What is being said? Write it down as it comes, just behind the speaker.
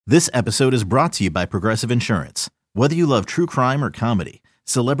This episode is brought to you by Progressive Insurance. Whether you love true crime or comedy,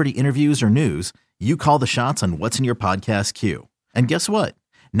 celebrity interviews or news, you call the shots on what's in your podcast queue. And guess what?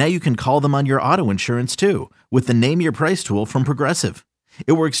 Now you can call them on your auto insurance too with the Name Your Price tool from Progressive.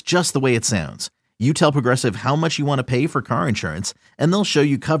 It works just the way it sounds. You tell Progressive how much you want to pay for car insurance, and they'll show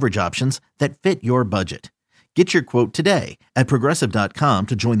you coverage options that fit your budget. Get your quote today at Progressive.com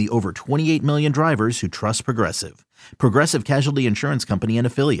to join the over 28 million drivers who trust Progressive. Progressive Casualty Insurance Company and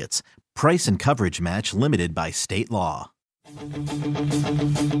Affiliates. Price and coverage match limited by state law.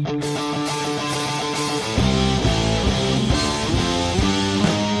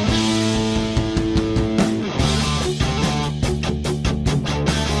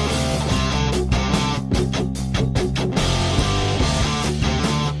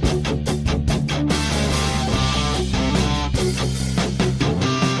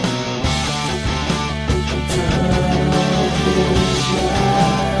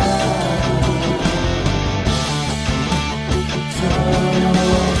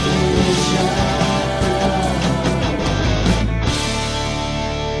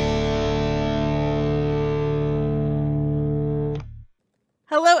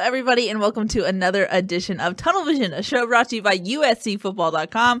 Hello, everybody, and welcome to another edition of Tunnel Vision, a show brought to you by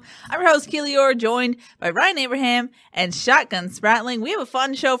USCFootball.com. I'm your host, Keely, Eure, joined by Ryan Abraham and Shotgun Spratling. We have a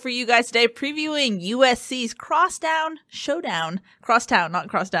fun show for you guys today, previewing USC's showdown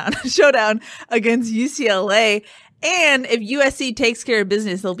against UCLA. And if USC takes care of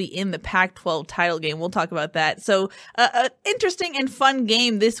business, they'll be in the Pac-12 title game. We'll talk about that. So, an interesting and fun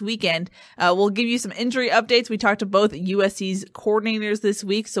game this weekend. We'll give you some injury updates. We talked to both USC's coordinators this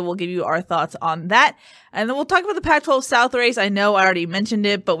week, so we'll give you our thoughts on that. And then we'll talk about the Pac-12 South race. I know I already mentioned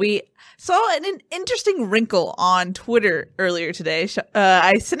it, but we saw an interesting wrinkle on Twitter earlier today.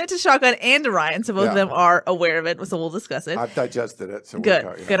 I sent it to Shotgun and to Ryan, so both of them are aware of it, so we'll discuss it. I've digested it. So good.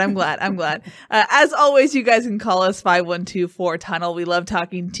 I'm glad. As always, you guys can call us 512-4TUNNEL. We love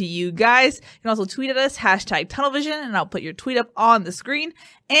talking to you guys. You can also tweet at us, #TunnelVision, and I'll put your tweet up on the screen.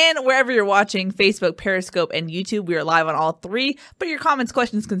 And wherever you're watching, Facebook, Periscope, and YouTube, we are live on all three. But your comments,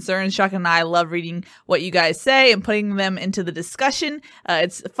 questions, concerns, Shotgun and I love reading what you guys say and putting them into the discussion.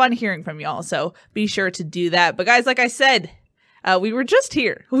 It's fun hearing from y'all, so be sure to do that. But guys, like I said, we were just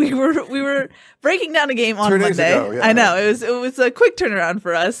here. We were breaking down a game on 2 days Monday. ago, yeah. I know it was a quick turnaround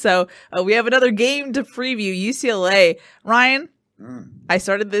for us. So we have another game to preview. UCLA. Ryan. I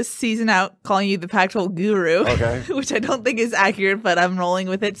started this season out calling you the Pac-12 guru, okay. which I don't think is accurate, but I'm rolling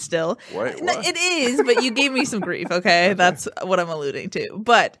with it still. Wait, no, what? it is, but you gave me some grief, okay? That's what I'm alluding to.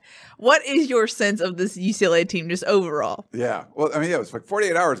 But what is your sense of this UCLA team just overall? Yeah. Well, I mean, it was like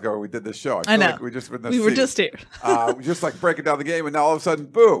 48 hours ago we did this show. I know. Like we were just here. We just like breaking down the game, and now all of a sudden,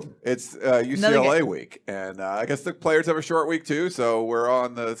 boom, it's UCLA week. And I guess the players have a short week too, so we're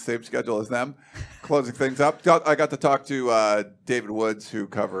on the same schedule as them. Closing things up. I got to talk to David Woods, who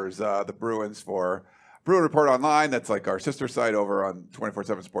covers the Bruins for Bruin Report Online. That's like our sister site over on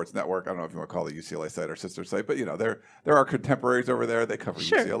 24/7 Sports Network. I don't know if you want to call the UCLA site our sister site, but they're our contemporaries over there. They cover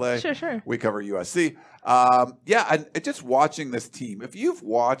UCLA. Sure. We cover USC. And just watching this team. If you've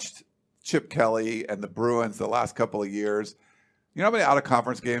watched Chip Kelly and the Bruins the last couple of years, you know how many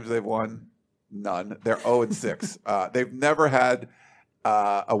out-of-conference games they've won? None. They're 0-6. They've never had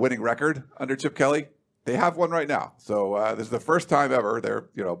a winning record under Chip Kelly. They have one right now. So this is the first time ever they're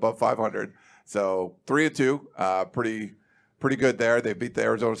above 500. So 3-2, pretty good there. They beat the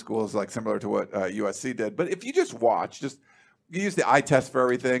Arizona schools, like similar to what USC did. But if you just watch, you use the eye test for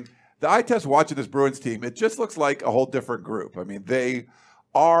everything. The eye test watching this Bruins team, it just looks like a whole different group. I mean, they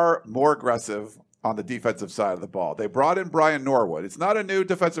are more aggressive on the defensive side of the ball. They brought in Brian Norwood. It's not a new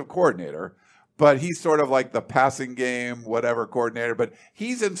defensive coordinator, but he's sort of like the passing game, whatever coordinator. But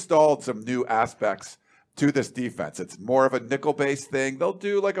he's installed some new aspects to this defense. It's more of a nickel-based thing. They'll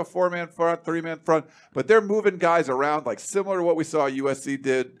do like a 4-man front, 3-man front, but they're moving guys around like similar to what we saw USC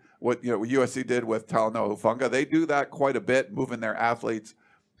did, what USC did with Talanoa Hufanga. They do that quite a bit, moving their athletes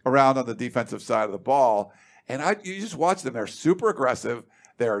around on the defensive side of the ball. And you just watch them. They're super aggressive.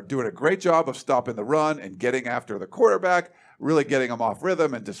 They're doing a great job of stopping the run and getting after the quarterback, really getting them off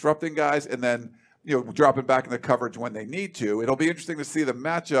rhythm and disrupting guys, and then dropping back in the coverage when they need to. It'll be interesting to see the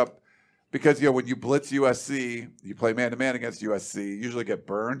matchup because when you blitz USC, you play man-to-man against USC, you usually get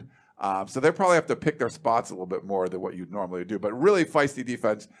burned. So they probably have to pick their spots a little bit more than what you'd normally do. But really feisty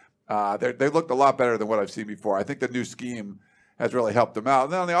defense. They looked a lot better than what I've seen before. I think the new scheme has really helped them out.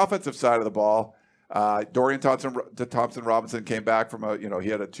 And then on the offensive side of the ball, Dorian Thompson-Robinson came back from he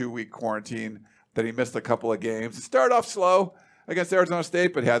had a 2-week quarantine. Then he missed a couple of games. It started off slow against Arizona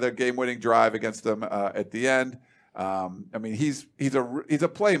State, but had their game-winning drive against them at the end. I mean, he's a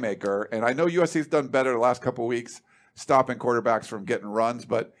playmaker, and I know USC's done better the last couple of weeks stopping quarterbacks from getting runs,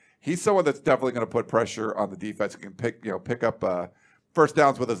 but he's someone that's definitely going to put pressure on the defense and can pick up first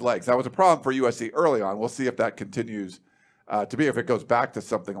downs with his legs. That was a problem for USC early on. We'll see if that continues to be, if it goes back to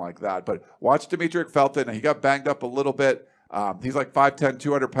something like that. But watch Demetric Felton. He got banged up a little bit. He's like 5'10",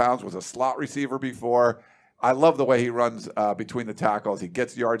 200 pounds, was a slot receiver before. I love the way he runs between the tackles. He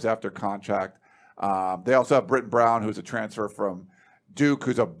gets yards after contact. They also have Britton Brown, who's a transfer from Duke,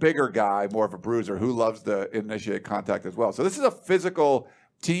 who's a bigger guy, more of a bruiser, who loves to initiate contact as well. So this is a physical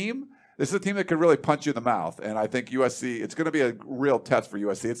team. This is a team that could really punch you in the mouth. And I think USC, it's going to be a real test for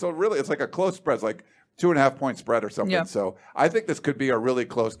USC. It's like a close spread. It's like 2.5-point spread or something. Yeah. So I think this could be a really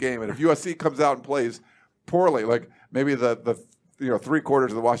close game. And if USC comes out and plays poorly, like maybe the 3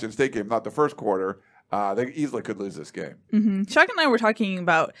 quarters of the Washington State game, not the first quarter, they easily could lose this game. Mm-hmm. Chuck and I were talking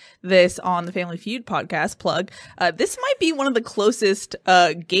about this on the Family Feud podcast, plug. This might be one of the closest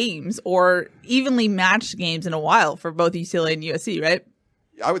games or evenly matched games in a while for both UCLA and USC, right?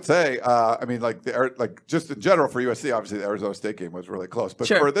 I would say, just in general for USC, obviously the Arizona State game was really close. But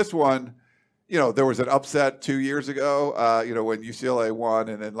sure. For this one, there was an upset 2 years ago, when UCLA won,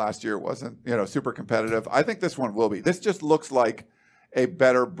 and then last year it wasn't, super competitive. I think this one will be. This just looks like a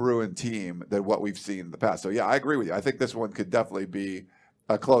better Bruin team than what we've seen in the past. So, yeah, I agree with you. I think this one could definitely be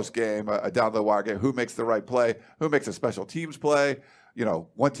a close game, a down-the-wire game. Who makes the right play? Who makes a special teams play?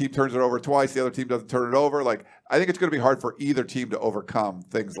 One team turns it over twice, the other team doesn't turn it over. Like, I think it's going to be hard for either team to overcome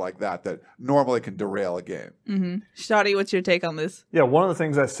things like that normally can derail a game. Mm-hmm. Shadi, what's your take on this? Yeah, one of the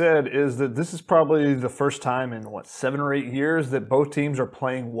things I said is that this is probably the first time in, 7 or 8 years that both teams are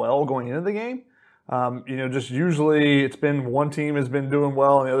playing well going into the game. Just usually it's been one team has been doing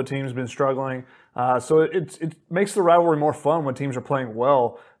well and the other team's been struggling. So it makes the rivalry more fun when teams are playing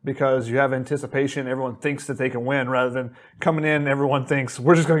well because you have anticipation. Everyone thinks that they can win rather than coming in. Everyone thinks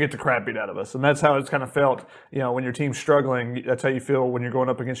we're just going to get the crap beat out of us. And that's how it's kind of felt, when your team's struggling. That's how you feel when you're going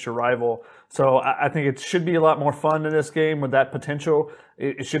up against your rival. So I think it should be a lot more fun in this game with that potential.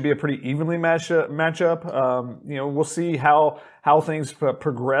 It should be a pretty evenly matchup. We'll see how things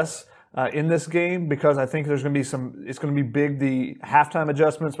progress in this game because I think there's going to be it's going to be big, the halftime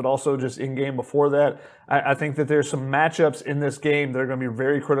adjustments, but also just in game before that. I think that there's some matchups in this game that are going to be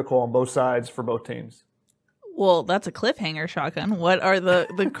very critical on both sides for both teams. Well, that's a cliffhanger, Shotgun. What are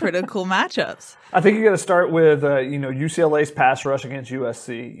the critical matchups? I think you got to start with UCLA's pass rush against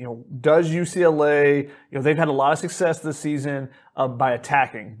USC. Does UCLA? They've had a lot of success this season by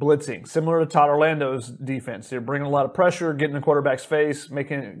attacking, blitzing, similar to Todd Orlando's defense. They're bringing a lot of pressure, getting the quarterback's face,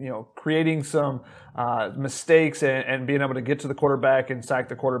 creating some mistakes and being able to get to the quarterback and sack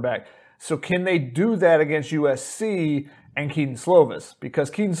the quarterback. So can they do that against USC and Keaton Slovis? Because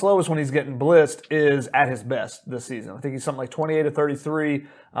Keaton Slovis, when he's getting blitzed, is at his best this season. I think he's something like 28 of 33.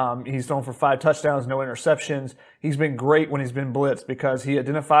 He's thrown for 5 touchdowns, no interceptions. He's been great when he's been blitzed because he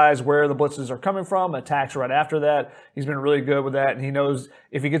identifies where the blitzes are coming from, attacks right after that. He's been really good with that, and he knows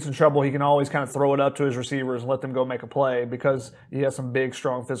if he gets in trouble, he can always kind of throw it up to his receivers and let them go make a play because he has some big,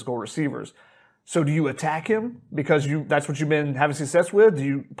 strong physical receivers. So do you attack him because that's what you've been having success with? Do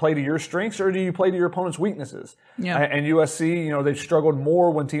you play to your strengths or do you play to your opponent's weaknesses? Yeah. And USC, they've struggled more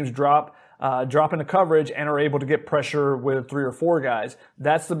when teams drop into coverage and are able to get pressure with 3 or 4 guys.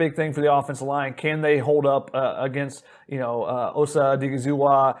 That's the big thing for the offensive line. Can they hold up against Osa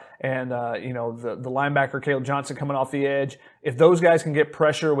Odighizuwa and the linebacker Caleb Johnson coming off the edge? If those guys can get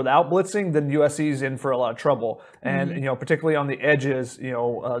pressure without blitzing, then USC's in for a lot of trouble. And particularly on the edges,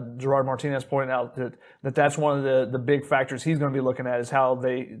 Gerard Martinez pointed out that's one of the big factors he's going to be looking at is how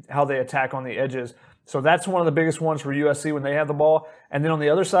they attack on the edges. So that's one of the biggest ones for USC when they have the ball. And then on the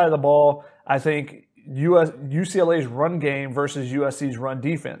other side of the ball, I think UCLA's run game versus USC's run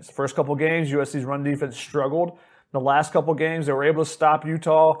defense. First couple games, USC's run defense struggled. The last couple games, they were able to stop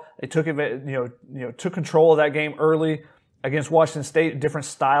Utah. They took control of that game early. Against Washington State, a different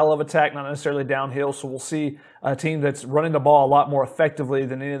style of attack, not necessarily downhill. So we'll see a team that's running the ball a lot more effectively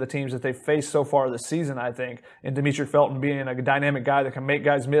than any of the teams that they've faced so far this season, I think. And Demetric Felton being a dynamic guy that can make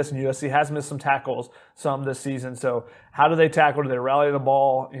guys miss, and USC has missed some tackles this season. So how do they tackle? Do they rally the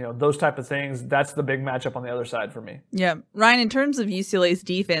ball? Those type of things. That's the big matchup on the other side for me. Yeah. Ryan, in terms of UCLA's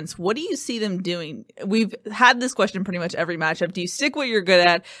defense, what do you see them doing? We've had this question pretty much every matchup. Do you stick what you're good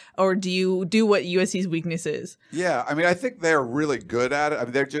at, or do you do what USC's weakness is? Yeah, I mean, I think they're really good at it. I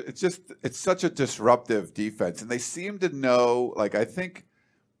mean, it's such a disruptive defense, and they seem to know. Like, I think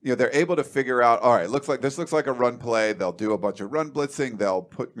they're able to figure out. All right, this looks like a run play. They'll do a bunch of run blitzing. They'll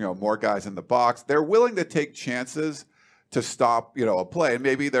put more guys in the box. They're willing to take chances to stop a play, and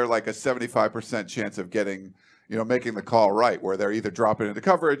maybe they're like a 75% chance of getting making the call right, where they're either dropping into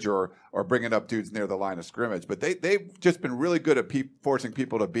coverage or bringing up dudes near the line of scrimmage. But they've just been really good at forcing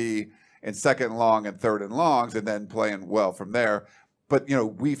people to be in second and long and third and longs and then playing well from there. But,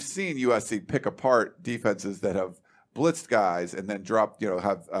 we've seen USC pick apart defenses that have blitzed guys and then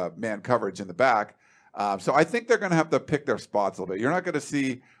have man coverage in the back. So I think they're going to have to pick their spots a little bit. You're not going to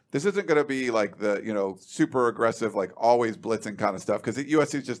see – this isn't going to be like the, super aggressive, like always blitzing kind of stuff, because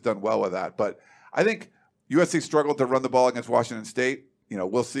USC's just done well with that. But I think USC struggled to run the ball against Washington State.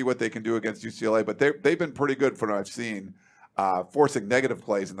 We'll see what they can do against UCLA. But they've been pretty good from what I've seen, forcing negative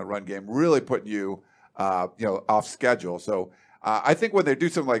plays in the run game, really putting you, off schedule. So I think when they do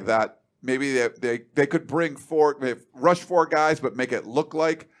something like that, maybe they could rush 4 guys, but make it look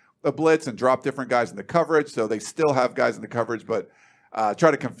like a blitz and drop different guys in the coverage. So they still have guys in the coverage, but try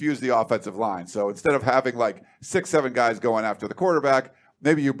to confuse the offensive line. So instead of having like 6, 7 guys going after the quarterback,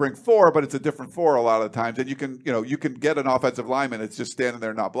 maybe you bring 4, but it's a different 4 a lot of the times. And you can get an offensive lineman. It's just standing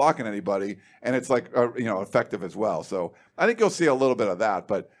there not blocking anybody, and it's like effective as well. So I think you'll see a little bit of that,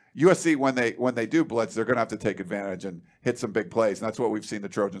 but USC, when they do blitz, they're going to have to take advantage and hit some big plays, and that's what we've seen the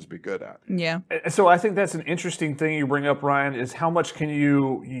Trojans be good at. Yeah. So I think that's an interesting thing you bring up, Ryan, is how much can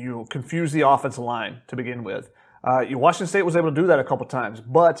you confuse the offensive line to begin with. Washington State was able to do that a couple times,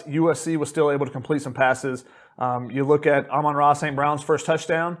 but USC was still able to complete some passes. You look at Amon-Ra St. Brown's first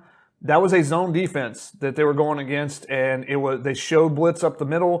touchdown. That was a zone defense that they were going against, and they showed blitz up the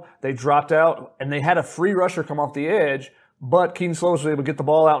middle. They dropped out, and they had a free rusher come off the edge. But Keaton Slovis was able to get the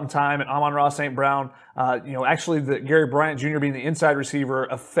ball out in time, and Amon-Ra St. Brown, actually Gary Bryant Jr. being the inside receiver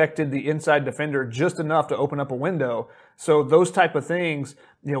affected the inside defender just enough to open up a window. So those type of things,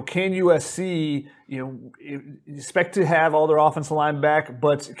 can USC, expect to have all their offensive line back,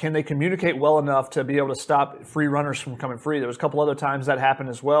 but can they communicate well enough to be able to stop free runners from coming free? There was a couple other times that happened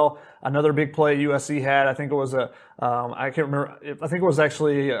as well. Another big play USC had, I think it was I can't remember, I think it was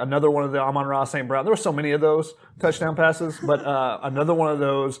actually another one of the Amon-Ra St. Brown. There were so many of those touchdown passes, but another one of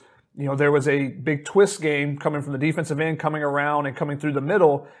those, there was a big twist game coming from the defensive end, coming around and coming through the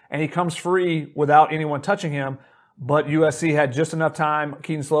middle, and he comes free without anyone touching him. But USC had just enough time.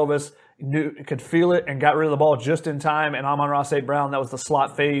 Keaton Slovis could feel it and got rid of the ball just in time. And Amon-Ra St. Brown, that was the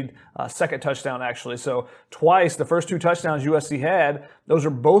slot fade second touchdown, actually. So twice, the first 2 touchdowns USC had, those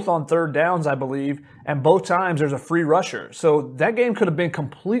are both on third downs, I believe. And both times there's a free rusher. So that game could have been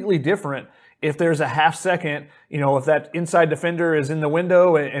completely different if there's a half second, if that inside defender is in the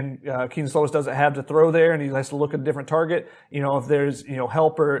window and Keaton Slovis doesn't have to throw there and he has to look at a different target, if there's,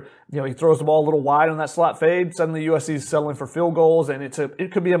 help or, he throws the ball a little wide on that slot fade, suddenly USC is settling for field goals and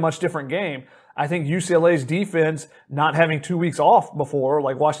it could be a much different game. I think UCLA's defense not having 2 weeks off before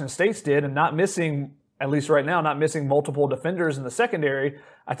like Washington State's did and not missing, at least right now, not missing multiple defenders in the secondary,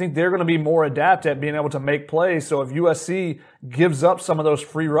 I think they're going to be more adept at being able to make plays. So if USC gives up some of those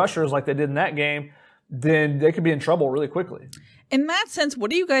free rushers like they did in that game, then they could be in trouble really quickly. In that sense,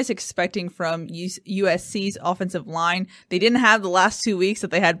 what are you guys expecting from USC's offensive line? They didn't have the last 2 weeks that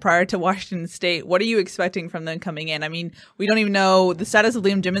they had prior to Washington State. What are you expecting from them coming in? I mean, we don't even know the status of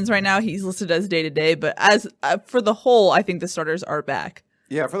Liam Jimmons right now. He's listed as day-to-day, but as for the whole, I think the starters are back.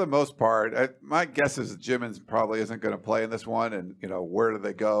 Yeah, for the most part, my guess is Jimmons probably isn't going to play in this one. And, where do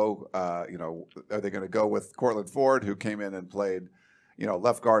they go? Are they going to go with Cortland Ford, who came in and played,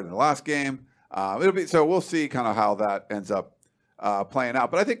 left guard in the last game? So we'll see kind of how that ends up playing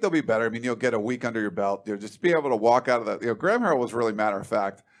out. But I think they'll be better. I mean, you'll get a week under your belt. You'll just be able to walk out of that. Graham Harrell was really matter of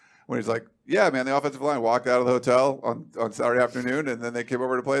fact when he's like, yeah, man, the offensive line walked out of the hotel on Saturday afternoon, and then they came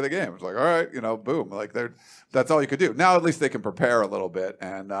over to play the game. It's like, all right, boom. Like that's all you could do. Now at least they can prepare a little bit.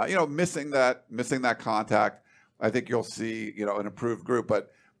 And, missing that contact, I think you'll see, an improved group.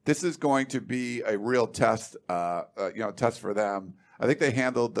 But this is going to be a real test, test for them. I think they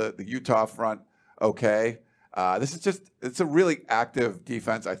handled the Utah front okay. It's a really active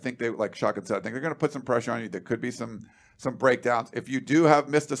defense. I think they, like Shotgun said, I think they're going to put some pressure on you. There could be some breakdowns. If you do have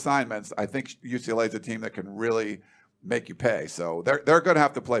missed assignments, I think UCLA is a team that can really make you pay. So they're going to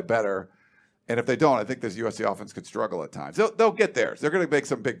have to play better. And if they don't, I think this USC offense could struggle at times. They'll get there. They're going to make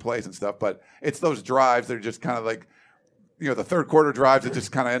some big plays and stuff, but it's those drives that are just kind of like, the third quarter drives that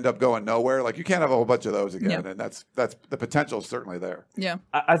just kind of end up going nowhere. Like you can't have a whole bunch of those again. Yep. And that's the potential is certainly there. Yeah.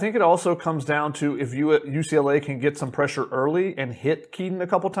 I think it also comes down to if UCLA can get some pressure early and hit Keaton a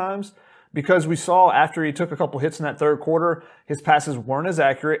couple times, because we saw after he took a couple hits in that third quarter, his passes weren't as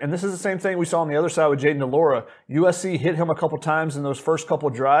accurate. And this is the same thing we saw on the other side with Jaden Delora. USC hit him a couple times in those first couple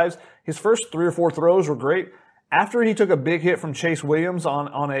drives. His first 3 or 4 throws were great. After he took a big hit from Chase Williams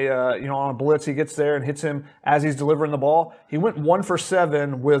on a blitz, he gets there and hits him as he's delivering the ball. He went 1 for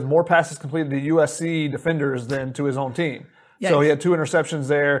 7 with more passes completed to USC defenders than to his own team. Yikes. So he had 2 interceptions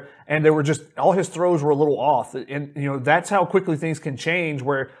there, and they were just all his throws were a little off. And that's how quickly things can change.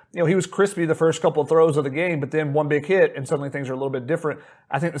 Where he was crispy the first couple of throws of the game, but then one big hit, and suddenly things are a little bit different.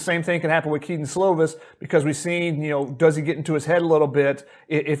 I think the same thing can happen with Keaton Slovis because we've seen does he get into his head a little bit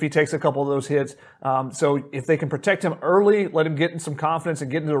if he takes a couple of those hits. So if they can protect him early, let him get in some confidence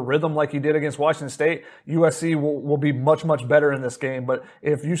and get into a rhythm like he did against Washington State, USC will be much, much better in this game. But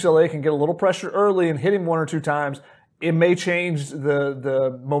if UCLA can get a little pressure early and hit him 1 or 2 times, it may change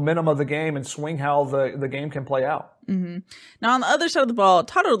the momentum of the game and swing how the game can play out. Mm-hmm. Now, on the other side of the ball,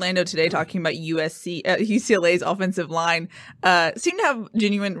 Todd Orlando today talking about UCLA's offensive line seemed to have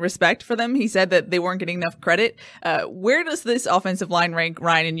genuine respect for them. He said that they weren't getting enough credit. Where does this offensive line rank,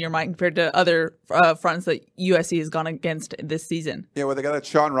 Ryan, in your mind compared to other fronts that USC has gone against this season? Yeah, well, they got that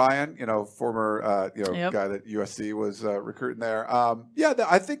Sean Ryan, former guy that USC was recruiting there.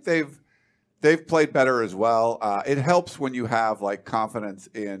 I think they've played better as well. It helps when you have confidence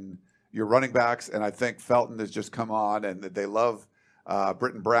in your running backs, and I think Felton has just come on, and they love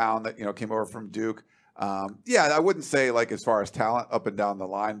Britton Brown that came over from Duke. I wouldn't say as far as talent up and down the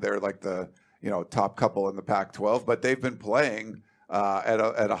line, they're the top couple in the Pac-12, but they've been playing at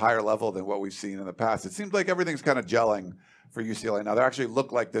a higher level than what we've seen in the past. It seems like everything's kind of gelling for UCLA now. They actually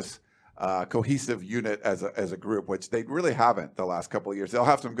look like this cohesive unit as a group, which they really haven't the last couple of years. They'll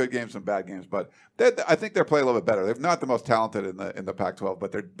have some good games, some bad games, but I think they're playing a little bit better. They're not the most talented in the Pac-12,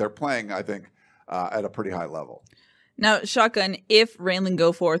 but they're playing, I think, at a pretty high level. Now, Shotgun, if Raylan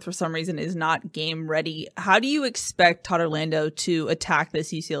Goforth for some reason is not game ready, how do you expect Todd Orlando to attack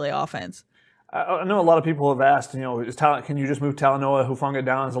this UCLA offense? I know a lot of people have asked, can you just move Talanoa Hufanga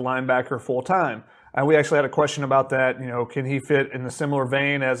down as a linebacker full time? And we actually had a question about that. Can he fit in a similar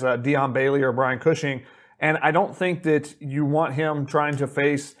vein as Deion Bailey or Brian Cushing? And I don't think that you want him trying to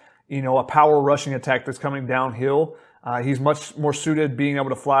face, a power rushing attack that's coming downhill. He's much more suited being able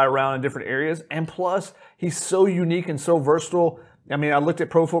to fly around in different areas. And plus, he's so unique and so versatile. I mean, I looked at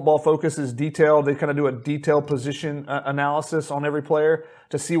Pro Football Focus's detail. They kind of do a detailed position analysis on every player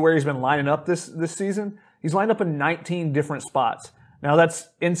to see where he's been lining up this season. He's lined up in 19 different spots. Now that's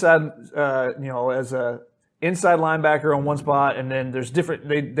inside, as a inside linebacker on one spot, and then there's different.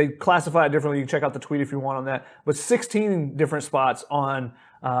 They classify it differently. You can check out the tweet if you want on that. But 16 different spots on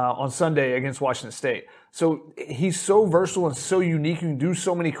Sunday against Washington State. So he's so versatile and so unique. You can do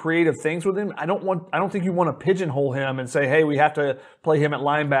so many creative things with him. I don't think you want to pigeonhole him and say, hey, we have to play him at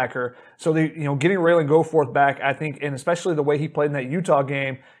linebacker. So getting Raylan Goforth back, I think, and especially the way he played in that Utah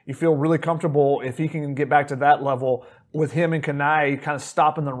game, you feel really comfortable if he can get back to that level with him and Kanai kind of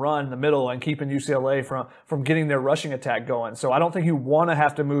stopping the run in the middle and keeping UCLA from getting their rushing attack going. So I don't think you want to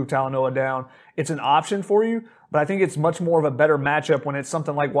have to move Talanoa down. It's an option for you, but I think it's much more of a better matchup when it's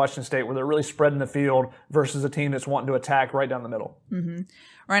something like Washington State where they're really spreading the field versus a team that's wanting to attack right down the middle. Mm-hmm.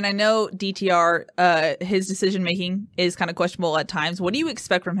 Ryan, I know DTR, his decision-making is kind of questionable at times. What do you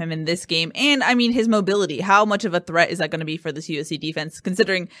expect from him in this game? And, I mean, his mobility. How much of a threat is that going to be for this USC defense,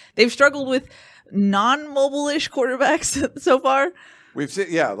 considering they've struggled with non-mobile-ish quarterbacks so far? We've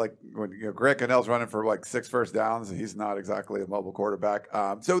seen, like when Grant Cannell's running for 6 first downs, and he's not exactly a mobile quarterback.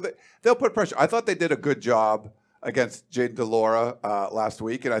 So they'll put pressure. I thought they did a good job against Jaden DeLaura last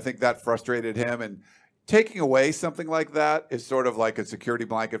week, and I think that frustrated him. And taking away something like that is sort of like a security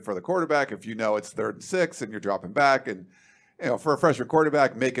blanket for the quarterback. If it's 3rd and 6 and you're dropping back, and for a freshman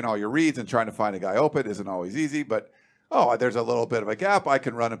quarterback, making all your reads and trying to find a guy open isn't always easy. But there's a little bit of a gap. I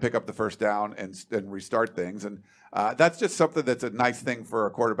can run and pick up the first down and restart things. And that's just something that's a nice thing for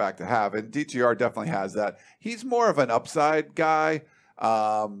a quarterback to have. And DTR definitely has that. He's more of an upside guy.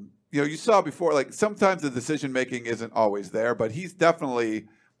 You saw before, sometimes the decision-making isn't always there, but he's definitely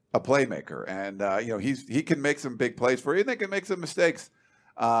a playmaker. And, he can make some big plays for you, and they can make some mistakes,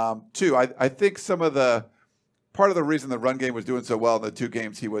 too. I think part of the reason the run game was doing so well in the 2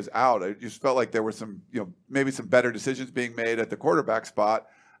 games he was out, I just felt like there were some, maybe some better decisions being made at the quarterback spot.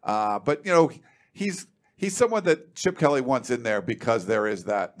 But he's someone that Chip Kelly wants in there because there is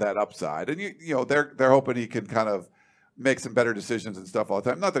that upside, and they're hoping he can kind of make some better decisions and stuff all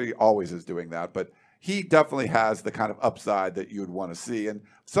the time. Not that he always is doing that, but he definitely has the kind of upside that you would want to see, and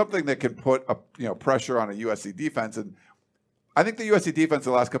something that can put pressure on a USC defense. And I think the USC defense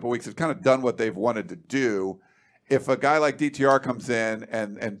the last couple of weeks has kind of done what they've wanted to do. If a guy like DTR comes in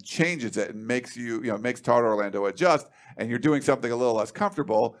and changes it and makes makes Todd Orlando adjust, and you're doing something a little less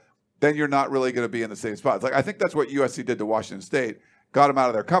comfortable, then you're not really going to be in the same spots. I think that's what USC did to Washington State, got them out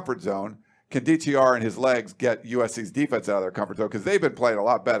of their comfort zone, can DTR and his legs get USC's defense out of their comfort zone? Because they've been playing a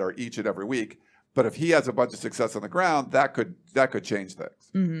lot better each and every week. But if he has a bunch of success on the ground, that could change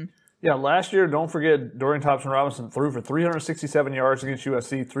things. Mm-hmm. Yeah, last year, don't forget, Dorian Thompson-Robinson threw for 367 yards against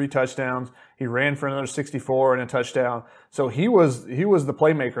USC, 3 touchdowns. He ran for another 64 and a touchdown. So he was the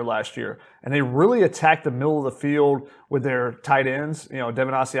playmaker last year. And they really attacked the middle of the field with their tight ends.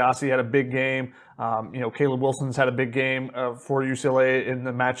 Devin Asiasi had a big game. Caleb Wilson's had a big game for UCLA in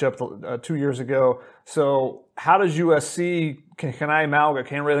the matchup 2 years ago. So how does USC, can Mauga,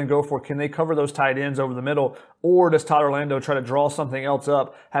 can Raylan Goforth, can they cover those tight ends over the middle? Or does Todd Orlando try to draw something else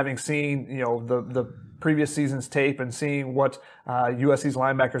up, having seen the previous season's tape and seeing what USC's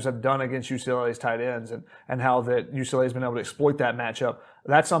linebackers have done against UCLA's tight ends and how that UCLA has been able to exploit that matchup?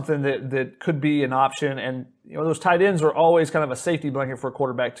 That's something that could be an option. And those tight ends are always kind of a safety blanket for a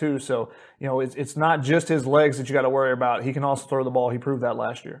quarterback too. So it's not just his legs that you got to worry about. He can also throw the ball. He proved that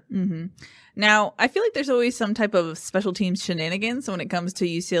last year. Mm-hmm. Now, I feel like there's always some type of special teams shenanigans when it comes to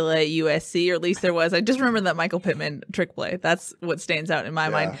UCLA, USC, or at least there was. I just remember that Michael Pittman trick play. That's what stands out in my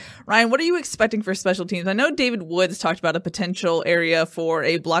mind. Ryan, what are you expecting for special teams? I know David Woods talked about a potential area for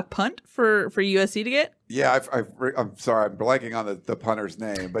a block punt for USC to get. Yeah, I'm sorry, I'm blanking on the punter's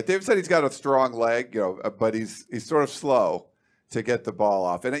name, but David said he's got a strong leg, but he's sort of slow to get the ball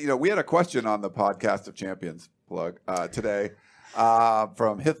off. And we had a question on the podcast of Champions plug today.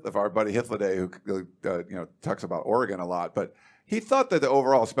 From our buddy Hithliday, who talks about Oregon a lot, but he thought that the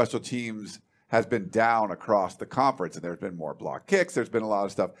overall special teams has been down across the conference, and there's been more block kicks. There's been a lot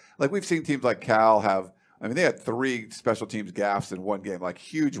of stuff. Like we've seen teams like Cal have. I mean, they had 3 special teams gaffes in one game, like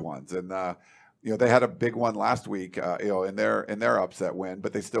huge ones, and they had a big one last week, in their upset win,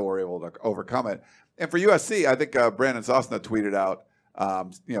 but they still were able to overcome it. And for USC, I think Brandon Sosna tweeted out.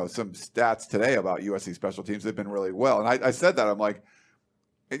 Some stats today about USC special teams. They've been really well. And I said that. I'm like,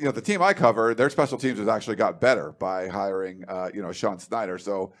 the team I cover, their special teams has actually got better by hiring, Sean Snyder.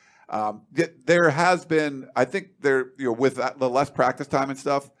 So there has been, I think with the less practice time and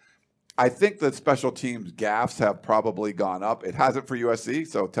stuff, I think the special teams gaffes have probably gone up. It hasn't for USC.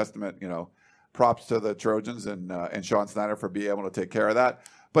 So testament, props to the Trojans and Sean Snyder for being able to take care of that.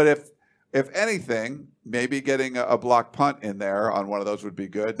 But if anything, maybe getting a block punt in there on one of those would be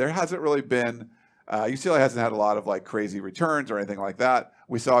good. There hasn't really been UCLA hasn't had a lot of like crazy returns or anything like that.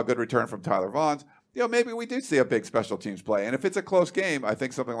 We saw a good return from Tyler Vaughns. Maybe we do see a big special teams play. And if it's a close game, I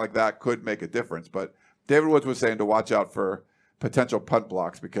think something like that could make a difference. But David Woods was saying to watch out for potential punt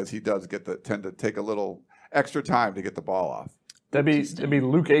blocks because he does tend to take a little extra time to get the ball off. That'd be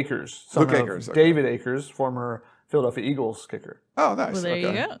Luke Akers. David Akers, former Philadelphia Eagles kicker. Oh, nice. Well, there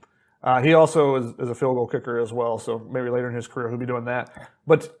you go. He also is a field goal kicker as well, so maybe later in his career he'll be doing that.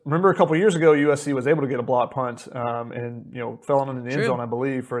 But remember a couple years ago, USC was able to get a block punt and fell on in the end zone, I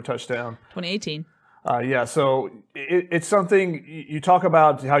believe, for a touchdown. 2018. So it's something you talk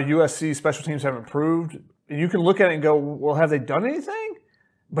about how USC special teams have improved. You can look at it and go, well, have they done anything?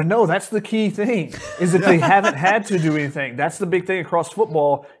 But no, that's the key thing, is that they haven't had to do anything. That's the big thing across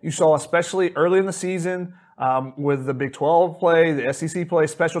football. You saw especially early in the season, with the Big 12 play, the SEC play,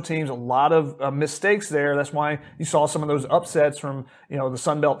 special teams, a lot of mistakes there. That's why you saw some of those upsets from the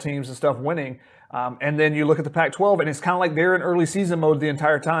Sun Belt teams and stuff winning. And then you look at the Pac-12, and it's kind of like they're in early season mode the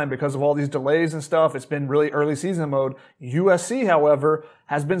entire time because of all these delays and stuff. It's been really early season mode. USC, however,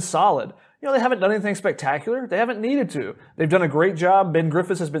 has been solid. They haven't done anything spectacular. They haven't needed to. They've done a great job. Ben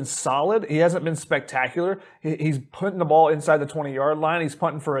Griffiths has been solid. He hasn't been spectacular. He's putting the ball inside the 20-yard line. He's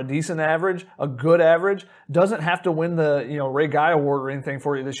punting for a decent average, a good average. Doesn't have to win the Ray Guy Award or anything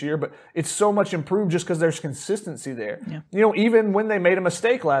for you this year, but it's so much improved just because there's consistency there. Yeah. Even when they made a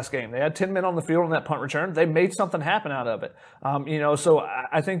mistake last game, they had 10 men on the field on that punt return. They made something happen out of it. So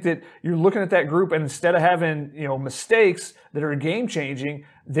I think that you're looking at that group, and instead of having mistakes that are game changing,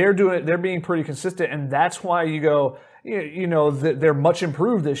 they're being pretty consistent, and that's why you go, they're much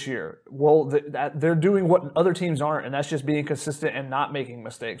improved this year. Well, they're doing what other teams aren't, and that's just being consistent and not making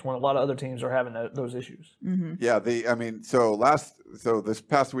mistakes when a lot of other teams are having those issues. Mm-hmm. Yeah, so this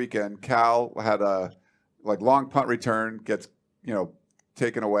past weekend, Cal had a long punt return gets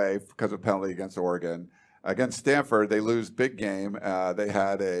taken away because of penalty against Oregon. Against Stanford, they lose big game.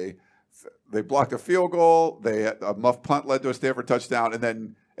 They blocked a field goal. A muff punt led to a Stanford touchdown, and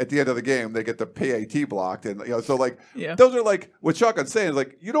then at the end of the game, they get the PAT blocked, and those are what Shotgun's saying is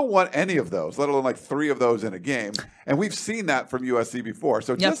you don't want any of those, let alone 3 of those in a game, and we've seen that from USC before.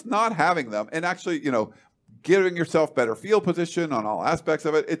 So just not having them, and actually giving yourself better field position on all aspects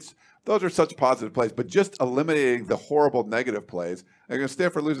of it, those are such positive plays. But just eliminating the horrible negative plays.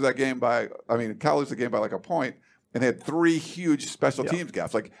 Stanford loses that game Cal loses the game by a point. and they had 3 huge special teams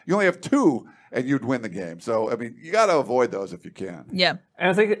gaps. Like, you only have 2, and you'd win the game. So, I mean, you got to avoid those if you can. Yeah. And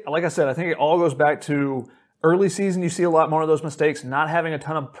I think, like I said, I think it all goes back to early season. You see a lot more of those mistakes, not having a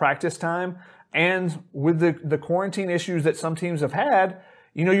ton of practice time, and with the quarantine issues that some teams have had,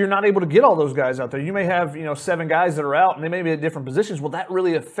 you're not able to get all those guys out there. You may have, 7 guys that are out and they may be at different positions. Well, that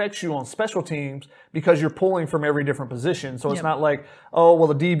really affects you on special teams because you're pulling from every different position. So it's not like, oh,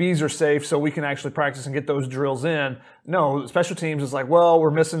 well, the DBs are safe so we can actually practice and get those drills in. No, special teams is like, well, we're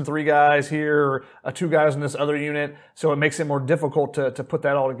missing 3 guys here, or 2 guys in this other unit. So it makes it more difficult to put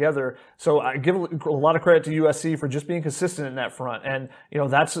that all together. So I give a lot of credit to USC for just being consistent in that front. And,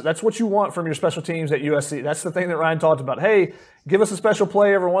 that's what you want from your special teams at USC. That's the thing that Ryan talked about. Hey, give us a special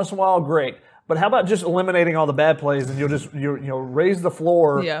play every once in a while, great. But how about just eliminating all the bad plays, and you'll raise the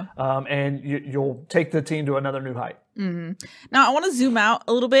floor, and you'll take the team to another new height. Mm-hmm. Now I want to zoom out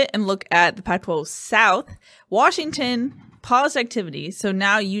a little bit and look at the Pac-12 South. Washington paused activities, so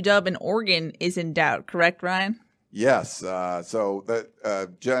now UW and Oregon is in doubt. Correct, Ryan? Yes. So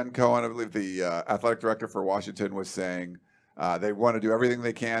Jen Cohen, I believe the athletic director for Washington, was saying they want to do everything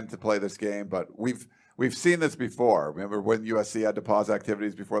they can to play this game, but We've seen this before. Remember when USC had to pause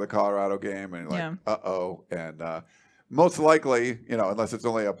activities before the Colorado game, and uh-oh. And most likely, unless it's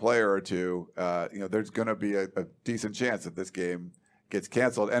only a player or 2, there's going to be a decent chance that this game gets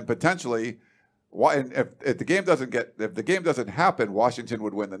canceled, and potentially, if the game doesn't happen, Washington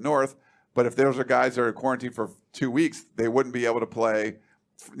would win the North. But if those are guys that are quarantined for 2 weeks, they wouldn't be able to play,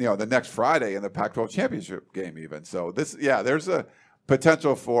 the next Friday in the Pac-12 championship game even. So there's a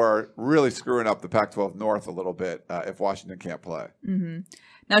potential for really screwing up the Pac-12 North a little bit if Washington can't play. Mm-hmm.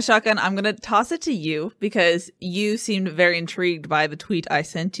 Now, Shotgun, I'm going to toss it to you because you seemed very intrigued by the tweet I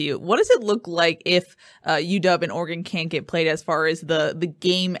sent to you. What does it look like if UW and Oregon can't get played as far as the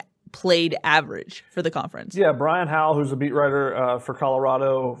game played average for the conference? Yeah, Brian Howell, who's a beat writer for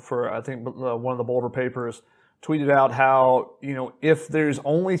Colorado for, I think, one of the Boulder papers, tweeted out how, if there's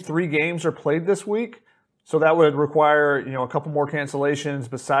only 3 games are played this week, so that would require, a couple more cancellations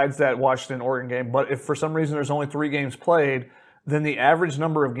besides that Washington-Oregon game. But if for some reason there's only 3 games played, then the average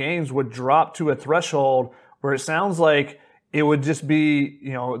number of games would drop to a threshold where it sounds like it would just be,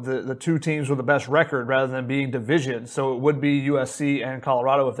 the 2 teams with the best record rather than being division. So it would be USC and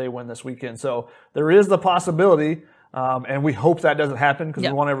Colorado if they win this weekend. So there is the possibility, and we hope that doesn't happen because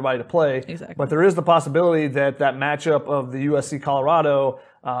we want everybody to play. Exactly. But there is the possibility that matchup of the USC-Colorado,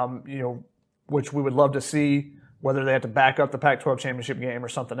 which we would love to see, whether they have to back up the Pac-12 championship game or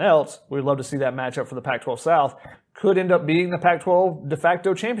something else. We'd love to see that matchup for the Pac-12 South. Could end up being the Pac-12 de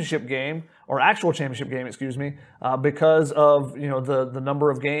facto championship game, or actual championship game, because of the number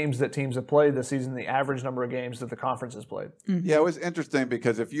of games that teams have played this season, the average number of games that the conference has played. Mm-hmm. Yeah, it was interesting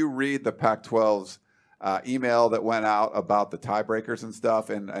because if you read the Pac-12's email that went out about the tiebreakers and stuff,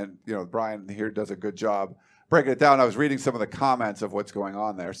 and Brian here does a good job breaking it down. I was reading some of the comments of what's going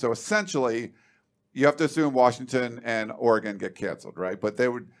on there. So essentially, you have to assume Washington and Oregon get canceled, right? But they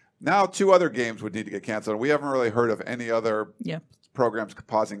would now 2 other games would need to get canceled. We haven't really heard of any other programs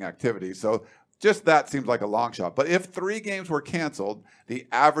pausing activity. So just that seems like a long shot. But if 3 games were canceled, the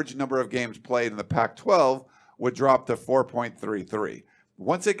average number of games played in the Pac-12 would drop to 4.33.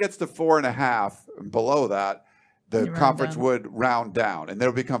 Once it gets to 4.5 and below that, the conference would round down, and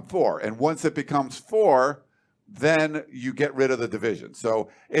it'll become 4. And once it becomes 4, then you get rid of the division. So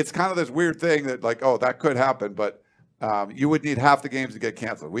it's kind of this weird thing that that could happen, but you would need half the games to get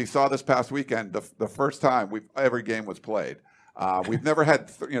canceled. We saw this past weekend the first time every game was played. We've never had,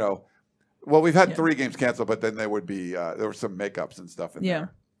 we've had 3 games canceled, but then there would be, there were some makeups and stuff in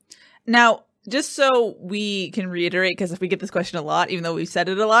there. Now, just so we can reiterate, because if we get this question a lot, even though we've said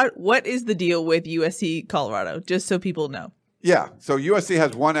it a lot, what is the deal with USC Colorado? Just so people know. Yeah, so USC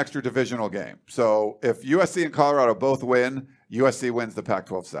has 1 extra divisional game. So if USC and Colorado both win, USC wins the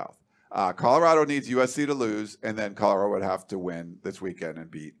Pac-12 South. Colorado needs USC to lose, and then Colorado would have to win this weekend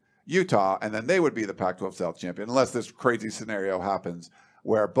and beat Utah, and then they would be the Pac-12 South champion, unless this crazy scenario happens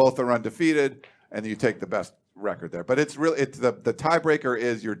where both are undefeated and you take the best record there. But it's the tiebreaker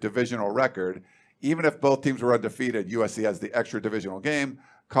is your divisional record. Even if both teams were undefeated, USC has the extra divisional game.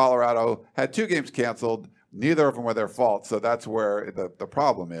 Colorado had 2 games canceled. Neither of them were their fault, so that's where the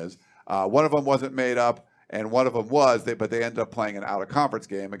problem is. One of them wasn't made up, and one of them was, but they ended up playing an out-of-conference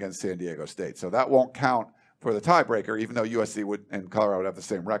game against San Diego State. So that won't count for the tiebreaker, even though USC and Colorado would have the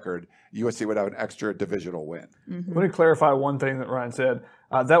same record. USC would have an extra divisional win. Mm-hmm. Let me clarify one thing that Ryan said.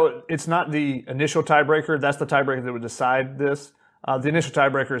 It's not the initial tiebreaker. That's the tiebreaker that would decide this. The initial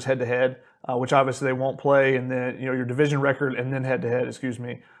tiebreaker is head-to-head, which obviously they won't play, and then your division record and then head-to-head,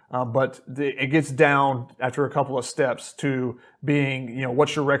 But it gets down after a couple of steps to being,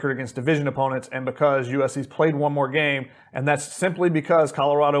 what's your record against division opponents? And because USC's played one more game, and that's simply because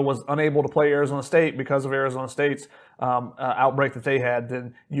Colorado was unable to play Arizona State because of Arizona State's outbreak that they had,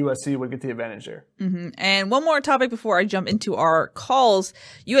 then USC would get the advantage there. Mm-hmm. And one more topic before I jump into our calls.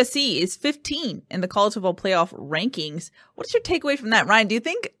 USC is 15 in the college football playoff rankings. What's your takeaway from that, Ryan? Do you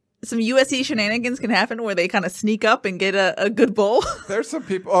think some USC shenanigans can happen where they kind of sneak up and get a good bowl? There's some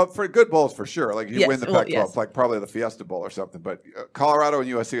people for good bowls for sure. Like you win the Pac-12, like probably the Fiesta Bowl or something. But Colorado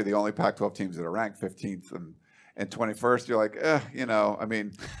and USC are the only Pac-12 teams that are ranked 15th and 21st. You're like, I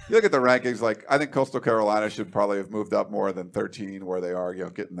mean, you look at the rankings. Like I think Coastal Carolina should probably have moved up more than 13 where they are.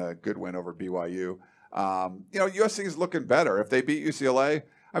 Getting the good win over BYU. USC is looking better if they beat UCLA.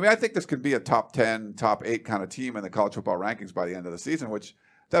 I mean, I think this could be a top 10, top 8 kind of team in the college football rankings by the end of the season, which.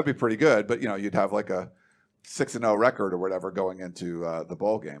 That'd be pretty good, but you'd have like a 6-0 record or whatever going into the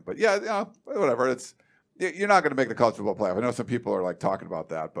bowl game. But whatever. You're not going to make the college football playoff. I know some people are like talking about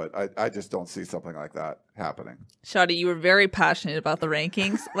that, but I just don't see something like that happening. Shadi, you were very passionate about the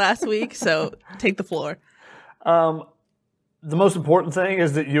rankings last week, so take the floor. The most important thing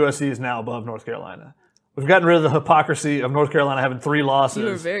is that USC is now above North Carolina. We've gotten rid of the hypocrisy of North Carolina having 3 losses. You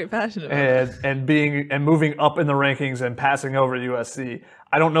were very passionate about and moving up in the rankings and passing over USC.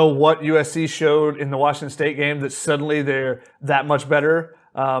 I don't know what USC showed in the Washington State game that suddenly they're that much better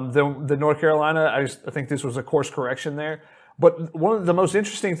than North Carolina. I think this was a course correction there. But one of the most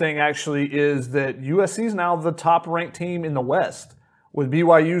interesting thing actually is that USC is now the top ranked team in the West. With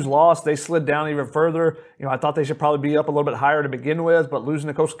BYU's loss, they slid down even further. I thought they should probably be up a little bit higher to begin with, but losing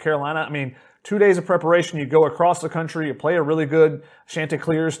to Coastal Carolina, I mean, 2 days of preparation, you go across the country, you play a really good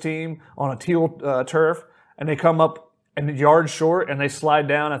Chanticleers team on a teal turf, and they come up and yards short, and they slide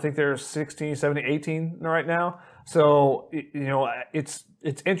down. I think they're 16, 17, 18 right now. So, it's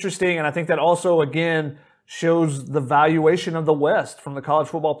interesting, and I think that also, again, shows the valuation of the West from the college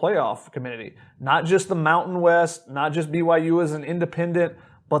football playoff community. Not just the Mountain West, not just BYU as an independent,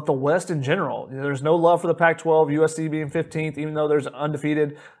 but the West in general. There's no love for the Pac-12, USC being 15th, even though there's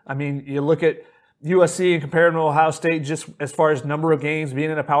undefeated. I mean, you look at USC and compare them to Ohio State just as far as number of games being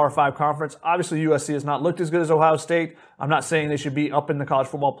in a Power 5 conference. Obviously, USC has not looked as good as Ohio State. I'm not saying they should be up in the college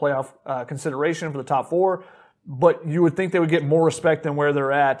football playoff consideration for the top 4, but you would think they would get more respect than where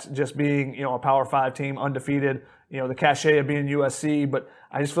they're at, just being, a Power 5 team, undefeated, the cachet of being USC. But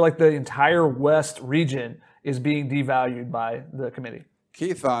I just feel like the entire West region is being devalued by the committee.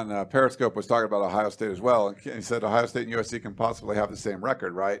 Keith on Periscope was talking about Ohio State as well, and he said Ohio State and USC can possibly have the same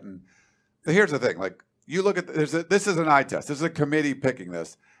record, right? And here's the thing: like you look at this is an eye test. This is a committee picking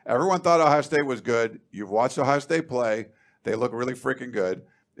this. Everyone thought Ohio State was good. You've watched Ohio State play; they look really freaking good.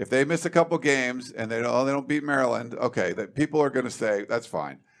 If they miss a couple games and they don't beat Maryland, okay, that people are going to say that's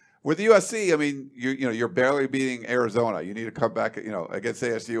fine. With USC, I mean, you're barely beating Arizona. You need to come back, against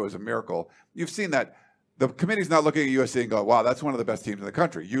ASU as a miracle. You've seen that. The committee's not looking at USC and going, wow, that's one of the best teams in the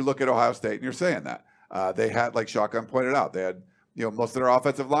country. You look at Ohio State and you're saying that. They had, like Shotgun pointed out, they had, most of their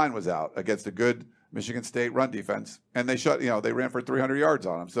offensive line was out against a good Michigan State run defense, and they they ran for 300 yards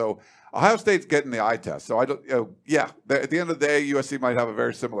on them. So Ohio State's getting the eye test. So at the end of the day, USC might have a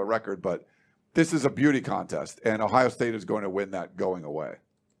very similar record, but this is a beauty contest, and Ohio State is going to win that going away.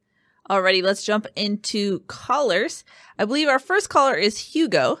 Alrighty, let's jump into callers. I believe our first caller is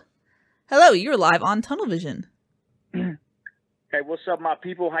Hugo. Hello, you're live on Tunnel Vision. Hey, what's up, my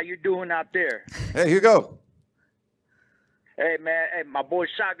people? How you doing out there? Hey, Hugo. Hey, man. Hey, my boy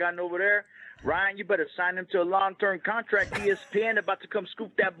Shotgun over there. Ryan, you better sign him to a long-term contract. ESPN about to come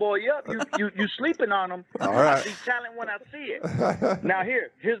scoop that boy up. You sleeping on him. All right. I see talent when I see it. Now,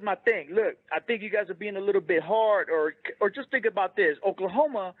 here's my thing. Look, I think you guys are being a little bit hard, or just think about this.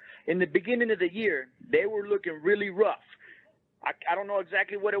 Oklahoma, in the beginning of the year, they were looking really rough. I don't know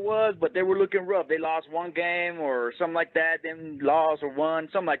exactly what it was, but they were looking rough. They lost one game or something like that, then lost or won,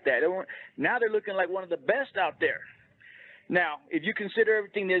 something like that. Now they're looking like one of the best out there. Now, if you consider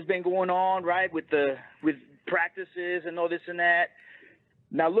everything that's been going on, right, with practices and all this and that.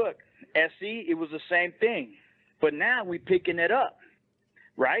 Now, look, SC, it was the same thing. But now we're picking it up,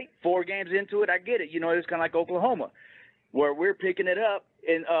 right? 4 games into it, I get it. It's kind of like Oklahoma, where we're picking it up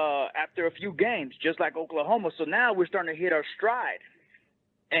in after a few games, just like Oklahoma. So now we're starting to hit our stride.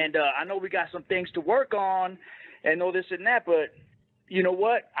 And I know we got some things to work on and all this and that, but you know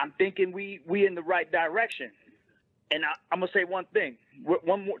what? I'm thinking we in the right direction. And I'm going to say one thing.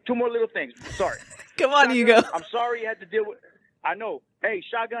 2 more little things. Sorry. Come on, Shotgun, Hugo. I'm sorry you had to deal with – I know. Hey,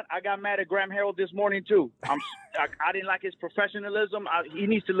 Shotgun, I got mad at Graham Harrell this morning too. I didn't like his professionalism. He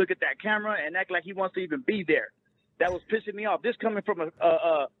needs to look at that camera and act like he wants to even be there. That was pissing me off. This coming from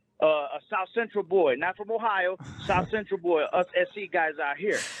a South Central boy, not from Ohio, South Central boy, us SC guys out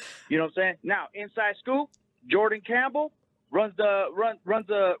here. You know what I'm saying? Now, inside scoop, Jordan Campbell runs like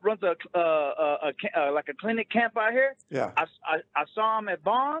a clinic camp out here. Yeah. I saw him at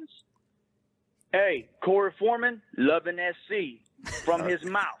Bonds. Hey, Corey Foreman, loving SC from his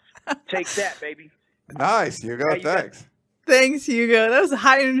mouth. Take that, baby. Nice, Hugo. Hey, Thanks. Thanks, Hugo. That was a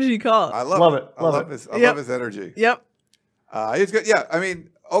high energy call. I Love it. it. I Love love it. his energy. Yep. He's good. Yeah, I mean,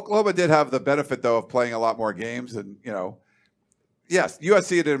 Oklahoma did have the benefit though of playing a lot more games, and yes,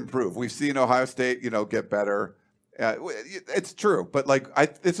 USC did improve. We've seen Ohio State, get better. It's true, but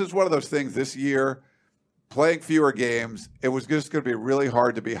this is one of those things this year. Playing fewer games, it was just going to be really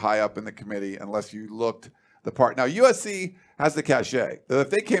hard to be high up in the committee unless you looked the part. Now, USC has the cachet that if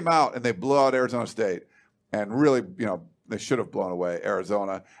they came out and they blew out Arizona State and really, they should have blown away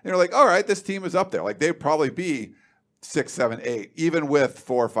Arizona, and you're like, all right, this team is up there. Like, they'd probably be 6, 7, 8, even with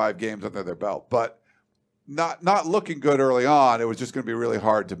 4 or 5 games under their belt. But not looking good early on, it was just going to be really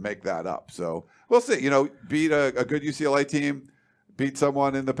hard to make that up. So we'll see. Beat a good UCLA team, beat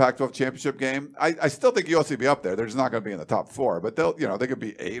someone in the Pac-12 championship game. I still think USC will be up there. They're just not going to be in the top 4, but they could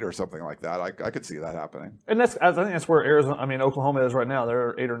be 8 or something like that. I could see that happening. And I think that's where Oklahoma is right now.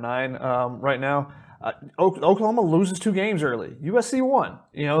 They're 8 or 9 right now. Oklahoma loses 2 games early. USC won.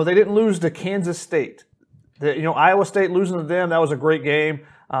 They didn't lose to Kansas State. Iowa State losing to them, that was a great game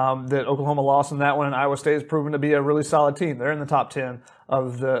that Oklahoma lost in that one, and Iowa State has proven to be a really solid team. They're in the top 10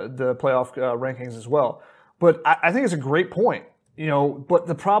 of the playoff rankings as well. But I think it's a great point. But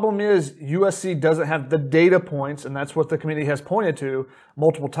the problem is USC doesn't have the data points, and that's what the committee has pointed to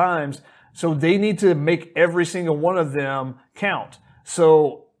multiple times. So they need to make every single one of them count.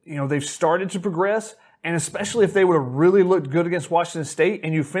 So, they've started to progress, and especially if they would have really looked good against Washington State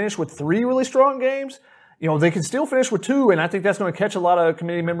and you finish with 3 really strong games, they can still finish with 2, and I think that's going to catch a lot of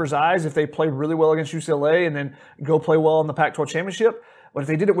committee members' eyes if they play really well against UCLA and then go play well in the Pac-12 championship. But if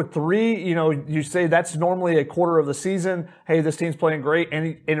they did it with 3, you say that's normally a quarter of the season. Hey, this team's playing great,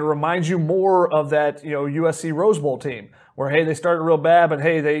 and it reminds you more of that USC Rose Bowl team where hey they started real bad, but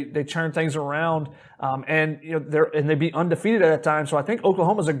hey they turned things around, and they beat undefeated at that time. So I think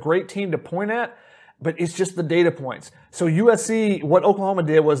Oklahoma's a great team to point at. But it's just the data points. So USC, what Oklahoma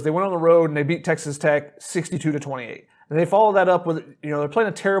did was they went on the road and they beat Texas Tech 62-28. And they followed that up with, they're playing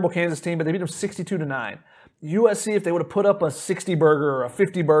a terrible Kansas team, but they beat them 62-9. USC, if they would have put up a 60-burger or a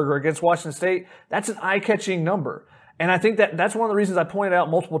 50-burger against Washington State, that's an eye-catching number. And I think that's one of the reasons I pointed out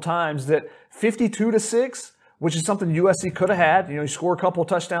multiple times that 52-6, which is something USC could have had, you score a couple of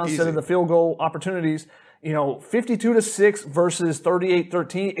touchdowns instead of the field goal opportunities. 52-6 versus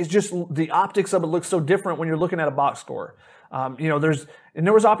 38-13 is just the optics of it looks so different when you're looking at a box score.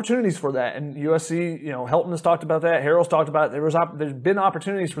 There was opportunities for that, and USC, Helton has talked about that. Harrell's talked about it. There's been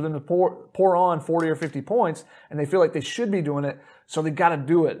opportunities for them to pour on 40 or 50 points, and they feel like they should be doing it, so they got to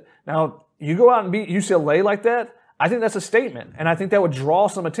do it. Now, you go out and beat UCLA like that, I think that's a statement, and I think that would draw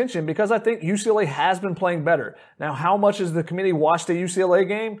some attention because I think UCLA has been playing better. Now, how much has the committee watched the UCLA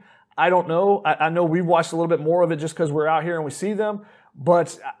game? I don't know. I know we've watched a little bit more of it just because we're out here and we see them,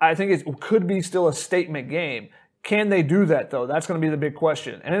 but I think it could be still a statement game. Can they do that, though? That's going to be the big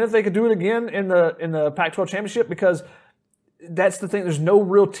question. And then if they could do it again in the Pac-12 championship, because that's the thing. There's no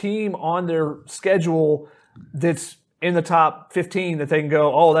real team on their schedule that's in the top 15 that they can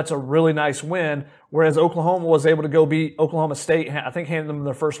go, oh, that's a really nice win, whereas Oklahoma was able to go beat Oklahoma State, I think handed them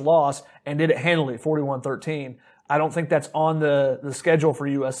their first loss, and did it handily, 41-13. I don't think that's on the schedule for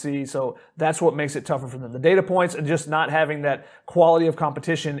USC, so that's what makes it tougher for them. The data points and just not having that quality of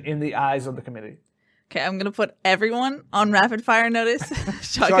competition in the eyes of the committee. Okay, I'm going to put everyone on rapid fire notice.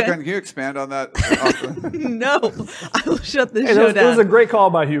 Shotgun, can you expand on that? No, I will shut this show down. It was a great call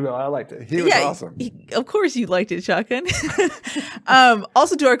by Hugo. I liked it. He was awesome. Of course you liked it, Shotgun.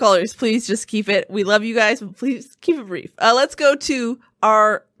 Also to our callers, please just keep it. We love you guys, but please keep it brief. Let's go to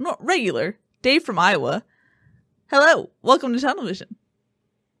our regular Dave from Iowa. Hello, welcome to Tunnel Vision.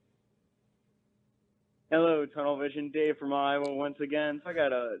 Hello, Tunnel Vision. Dave from Iowa once again. So I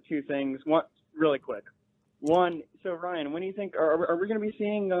got 2 things. One, really quick. One, so Ryan, when do you think are we going to be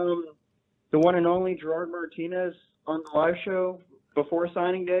seeing the one and only Gerard Martinez on the live show before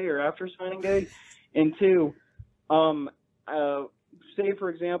signing day or after signing day? And 2, say for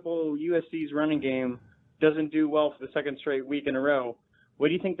example USC's running game doesn't do well for the second straight week in a row. What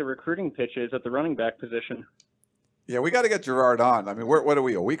do you think the recruiting pitch is at the running back position? Yeah, we got to get Gerard on. I mean, what are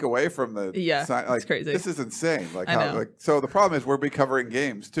we, a week away from the sign? It's crazy. This is insane. I know. So the problem is we'll be covering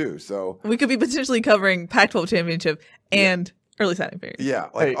games too. So we could be potentially covering Pac-12 championship and Early signing period. Yeah,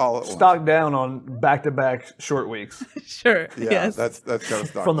 like all at once. Stock down on back-to-back short weeks. Sure. Yeah, Yes. that's kind of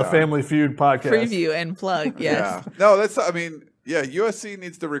stock From the down. Family Feud podcast. Preview and plug. Yes. Yeah. No, USC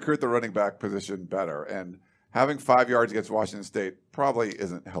needs to recruit the running back position better, and having 5 yards against Washington State probably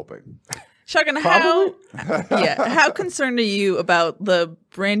isn't helping. Shotgun, how concerned are you about the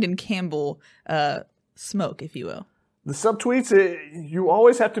Brandon Campbell smoke, if you will? The subtweets, you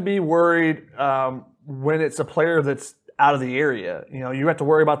always have to be worried when it's a player that's out of the area. You have to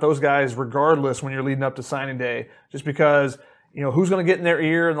worry about those guys regardless when you're leading up to signing day, just because who's going to get in their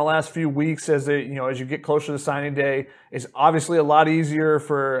ear in the last few weeks as you get closer to signing day. It's obviously a lot easier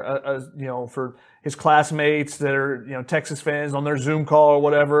for his classmates that are Texas fans on their Zoom call or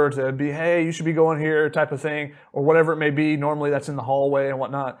whatever to be, hey, you should be going here type of thing, or whatever it may be. Normally that's in the hallway and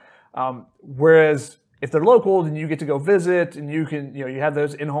whatnot. Whereas if they're local, then you get to go visit, and you can you have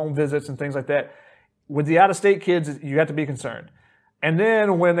those in-home visits and things like that. With the out-of-state kids, you have to be concerned. And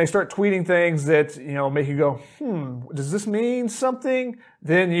then when they start tweeting things that make you go, does this mean something?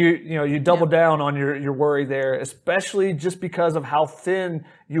 Then you double down on your worry there, especially just because of how thin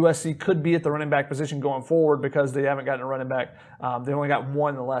USC could be at the running back position going forward, because they haven't gotten a running back. They only got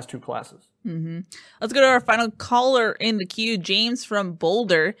one in the last two classes. Mm-hmm. Let's go to our final caller in the queue, James from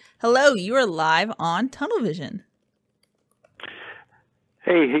Boulder. Hello, you are live on Tunnel Vision.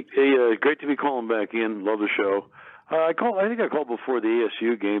 Hey, great to be calling back in. Love the show. I think I called before the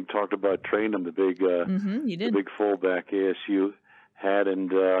ASU game, talked about Trainum, the big you did. the big fullback ASU had,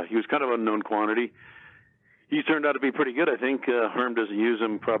 and he was kind of unknown quantity. He's turned out to be pretty good, I think. Herm doesn't use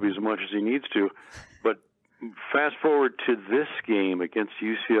him probably as much as he needs to. But fast forward to this game against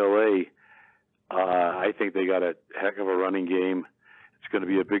UCLA, I think they got a heck of a running game. It's going to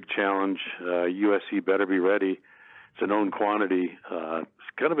be a big challenge. USC better be ready. It's a known quantity.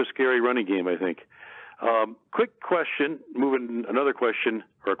 It's kind of a scary running game, I think. Quick question, another question.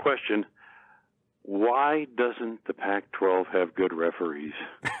 Why doesn't the Pac-12 have good referees?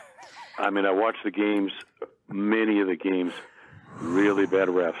 I mean, I watched the games, many of the games, really bad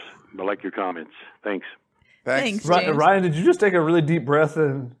refs. I like your comments. Thanks. Thanks, Ryan, did you just take a really deep breath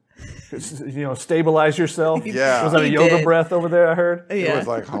and stabilize yourself? Yeah. Was that a yoga breath over there, I heard? Yeah. It was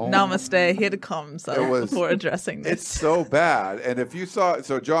like home. Namaste. He had to calm himself before addressing this. It's so bad. And if you saw,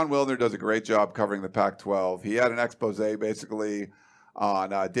 so John Wilner does a great job covering the Pac-12. He had an expose basically on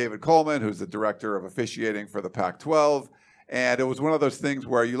David Coleman, who's the director of officiating for the Pac-12. And it was one of those things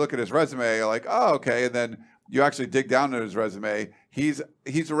where you look at his resume, you're like, oh, okay. And then you actually dig down into his resume. He's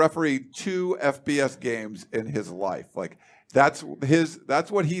a referee 2 FBS games in his life. Like, that's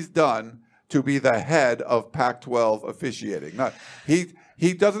what he's done to be the head of Pac-12 officiating.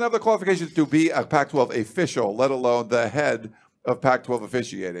 He doesn't have the qualifications to be a Pac-12 official, let alone the head of Pac-12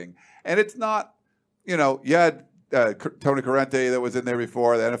 officiating. And it's not, you had Tony Corrente that was in there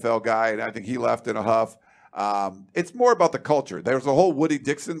before, the NFL guy, and I think he left in a huff. It's more about the culture. There's a whole Woody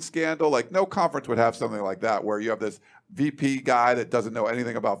Dixon scandal. Like, no conference would have something like that, where you have this VP guy that doesn't know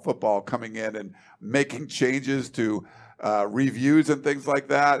anything about football coming in and making changes to reviews and things like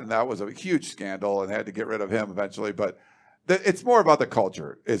that. And that was a huge scandal, and they had to get rid of him eventually. But it's more about the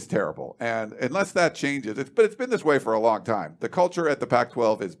culture is terrible. And unless that changes, but it's been this way for a long time. The culture at the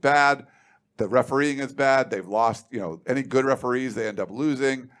Pac-12 is bad. The refereeing is bad. They've lost, any good referees, they end up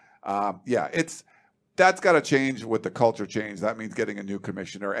losing. That's got to change with the culture change. That means getting a new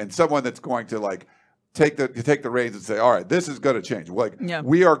commissioner and someone that's going to take the reins and say, all right, this is going to change.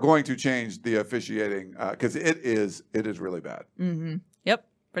 We are going to change the officiating because it is really bad. Mm-hmm. Yep,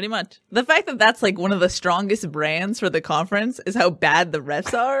 pretty much. The fact that that's one of the strongest brands for the conference is how bad the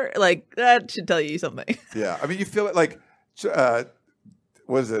refs are. That should tell you something. Yeah, I mean, you feel it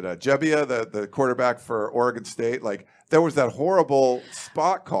was it Jebbia, the quarterback for Oregon State? There was that horrible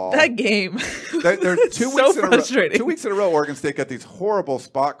spot call. That game. There 2 so weeks frustrating. 2 weeks in a row, Oregon State got these horrible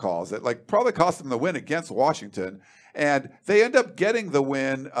spot calls that probably cost them the win against Washington. And they end up getting the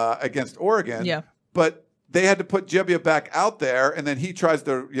win against Oregon. Yeah. But they had to put Jebbia back out there, and then he tries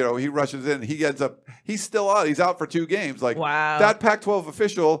to, he rushes in. He's still out. He's out for 2 games. Wow. That Pac-12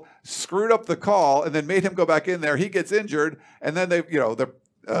 official screwed up the call and then made him go back in there. He gets injured, and then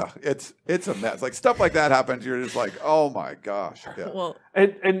it's a mess. Stuff like that happens. You're just like, oh my gosh. Yeah. Well,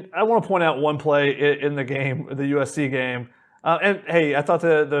 and I want to point out one play in the game, the USC game. And hey, I thought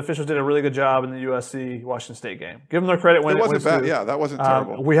the officials did a really good job in the USC Washington State game. Give them their credit when it wasn't bad. Due. Yeah, that wasn't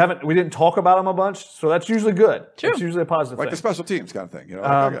terrible. We didn't talk about them a bunch, so that's usually good. True. It's usually a positive thing. The special teams kind of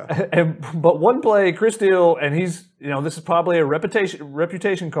thing, But one play, Chris Steele, and he's this is probably a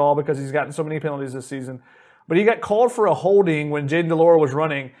reputation call because he's gotten so many penalties this season. But he got called for a holding when Jaden Delora was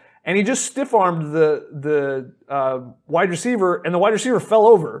running, and he just stiff-armed the wide receiver, and the wide receiver fell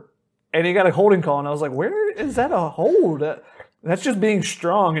over, and he got a holding call, and I was like, where is that a hold? That's just being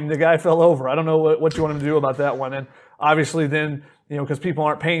strong, and the guy fell over. I don't know what you want him to do about that one. And obviously then, because people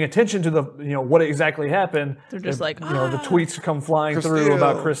aren't paying attention to the, what exactly happened. They're just the tweets come flying through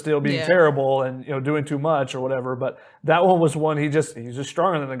about Chris Steele being terrible and, doing too much or whatever. But that one was one he's just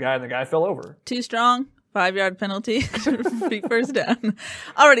stronger than the guy, and the guy fell over. Too strong. 5-yard penalty. Big first down.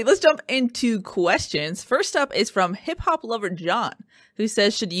 Alrighty, let's jump into questions. First up is from hip hop lover John, who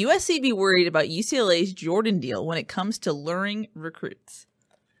says, should USC be worried about UCLA's Jordan deal when it comes to luring recruits?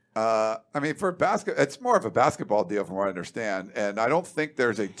 For basketball, it's more of a basketball deal from what I understand. And I don't think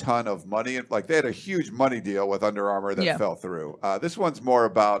there's a ton of money. Like, they had a huge money deal with Under Armour that fell through. This one's more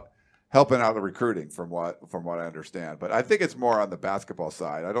about helping out the recruiting from what I understand. But I think it's more on the basketball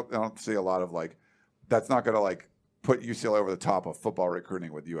side. I don't see a lot of that's not going to put UCLA over the top of football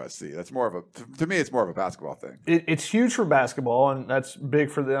recruiting with USC. That's more of to me, it's more of a basketball thing. It's huge for basketball, and that's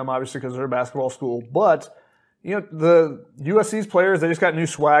big for them, obviously, because they're a basketball school. But, the USC's players, they just got new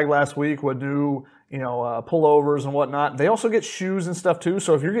swag last week with new, pullovers and whatnot. They also get shoes and stuff, too.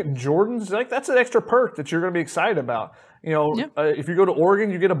 So if you're getting Jordans, that's an extra perk that you're going to be excited about. If you go to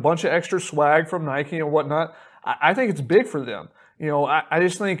Oregon, you get a bunch of extra swag from Nike and whatnot. I think it's big for them. I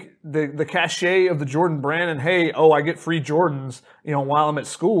just think the cachet of the Jordan brand and, hey, I get free Jordans, while I'm at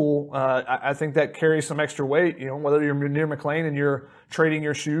school, I think that carries some extra weight, whether you're near McLean and you're trading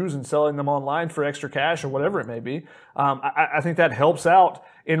your shoes and selling them online for extra cash or whatever it may be. I think that helps out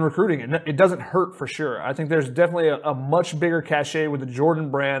in recruiting. It doesn't hurt for sure. I think there's definitely a much bigger cachet with the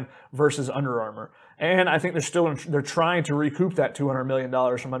Jordan brand versus Under Armour. And I think they're trying to recoup that $200 million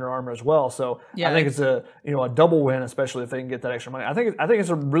from Under Armour as well. So I think it's a double win, especially if they can get that extra money. I think it's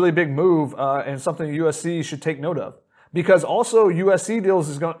a really big move and something USC should take note of, because also USC deals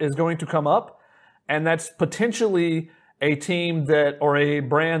is going to come up, and that's potentially a team or a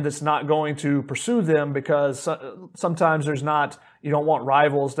brand that's not going to pursue them, because sometimes you don't want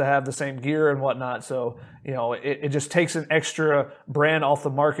rivals to have the same gear and whatnot. So, it just takes an extra brand off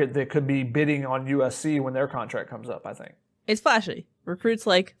the market that could be bidding on USC when their contract comes up, I think. It's flashy. Recruits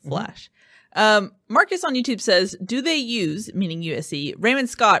like flash. Marcus on YouTube says, do they use, meaning USC, Raymond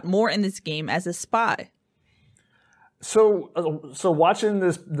Scott more in this game as a spy? So watching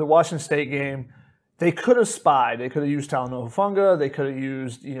the Washington State game, they could have spied. They could have used Talanoa Hufanga. They could have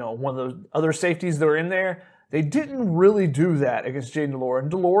used, one of those other safeties that were in there. They didn't really do that against Jaden DeLora.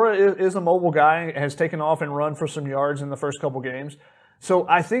 And DeLora is a mobile guy, has taken off and run for some yards in the first couple games. So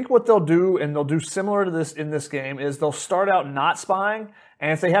I think what they'll do, and they'll do similar to this in this game, is they'll start out not spying.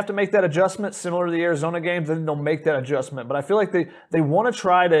 And if they have to make that adjustment, similar to the Arizona game, then they'll make that adjustment. But I feel like they want to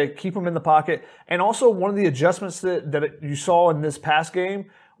try to keep them in the pocket. And also one of the adjustments that you saw in this past game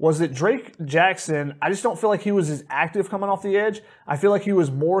was that Drake Jackson, I just don't feel like he was as active coming off the edge. I feel like he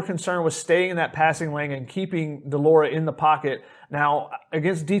was more concerned with staying in that passing lane and keeping DeLora in the pocket. Now,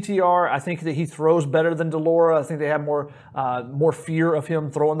 against DTR, I think that he throws better than DeLora. I think they have more fear of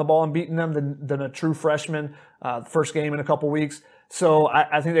him throwing the ball and beating them than a true freshman, first game in a couple weeks. So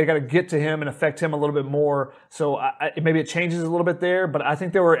I think they got to get to him and affect him a little bit more. So maybe it changes a little bit there, but I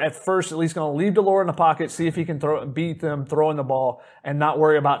think they were at first at least going to leave DeLora in the pocket, see if he can beat them throwing the ball, and not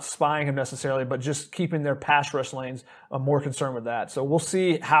worry about spying him necessarily, but just keeping their pass rush lanes. I'm more concerned with that. So we'll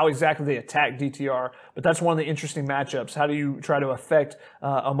see how exactly they attack DTR, but that's one of the interesting matchups. How do you try to affect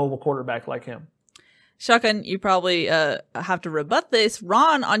a mobile quarterback like him? Shotgun, you probably have to rebut this.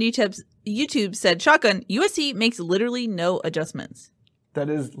 Ron on YouTube said, Shotgun, USC makes literally no adjustments. That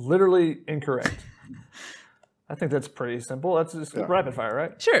is literally incorrect. I think that's pretty simple. That's just rapid fire,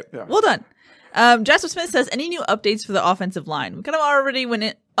 right? Sure. Yeah. Well done. Jasper Smith says, any new updates for the offensive line? We kind of already went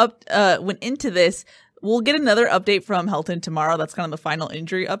into this. We'll get another update from Helton tomorrow. That's kind of the final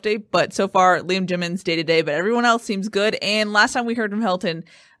injury update. But so far, Liam Jimmons day-to-day, but everyone else seems good. And last time we heard from Helton,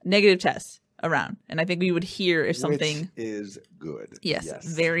 negative tests around, and I think we would hear if something, which is good. Yes,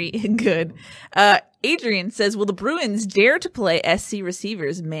 very good. Adrian says, will the Bruins dare to play SC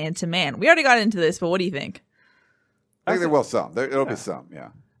receivers man to man? We already got into this, but what do you think? I think there will some. It'll be some. Yeah.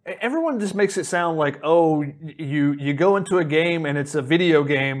 Everyone just makes it sound like, you go into a game and it's a video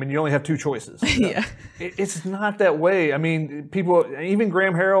game and you only have two choices. Yeah. It's not that way. I mean, people, even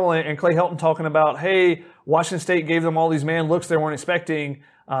Graham Harrell and Clay Helton talking about, hey, Washington State gave them all these man looks they weren't expecting.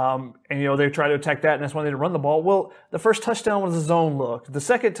 And they try to attack that, and that's why they didn't run the ball. Well, the first touchdown was a zone look. The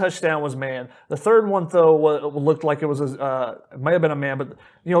second touchdown was man. The third one, though, looked like it was it might have been a man, but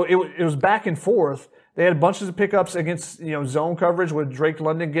it was back and forth. They had bunches of pickups against zone coverage with Drake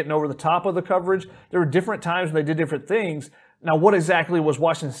London getting over the top of the coverage. There were different times when they did different things. Now, what exactly was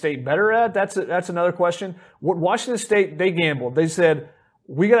Washington State better at? That's another question. What Washington State, they gambled. They said,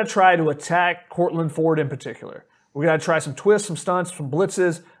 we got to try to attack Cortland Ford in particular. We got to try some twists, some stunts, some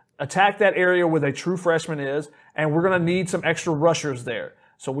blitzes, attack that area where the true freshman is, and we're going to need some extra rushers there.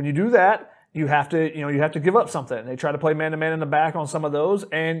 So when you do that, you have to give up something. They try to play man-to-man in the back on some of those,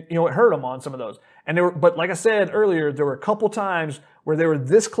 and it hurt them on some of those. But like I said earlier, there were a couple times where they were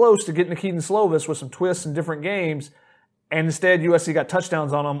this close to getting to Keaton Slovis with some twists in different games, and instead USC got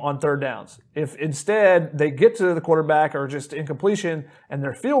touchdowns on them on third downs. If instead they get to the quarterback or just incompletion and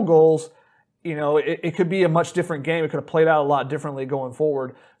their field goals, it could be a much different game. It could have played out a lot differently going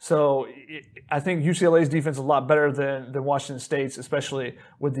forward. So I think UCLA's defense is a lot better than Washington State's, especially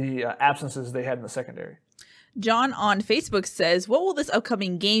with the absences they had in the secondary. John on Facebook says, what will this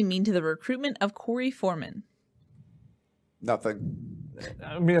upcoming game mean to the recruitment of Corey Foreman? Nothing.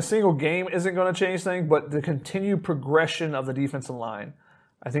 I mean, a single game isn't going to change things, but the continued progression of the defensive line.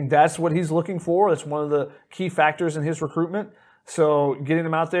 I think that's what he's looking for. That's one of the key factors in his recruitment. So getting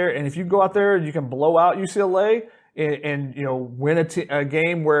them out there, and if you go out there and you can blow out UCLA and win a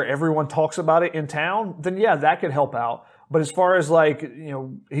game where everyone talks about it in town, then yeah, that could help out. But as far as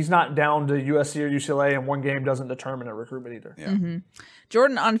he's not down to USC or UCLA, and one game doesn't determine a recruitment either. Yeah. Mm-hmm.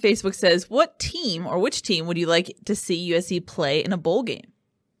 Jordan on Facebook says, which team would you like to see USC play in a bowl game?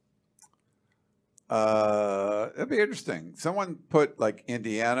 It'd be interesting. Someone put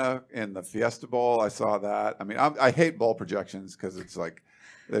Indiana in the Fiesta Bowl. I saw that. I mean, I hate bowl projections because it's like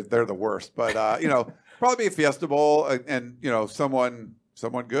they're the worst. But probably be a Fiesta Bowl and someone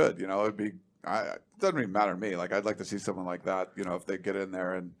good. It'd be. It doesn't even matter to me. I'd like to see someone like that. If they get in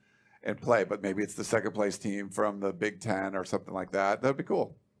there and play. But maybe it's the second place team from the Big Ten or something like that. That'd be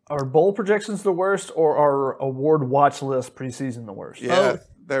cool. Are bowl projections the worst, or are award watch list preseason the worst? Yeah.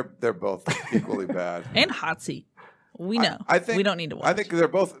 They're both equally bad. And hot seat. We know. I think we don't need to watch. I think they're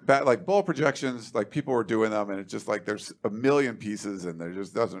both bad. Bowl projections, people were doing them, and it's just there's a million pieces, and there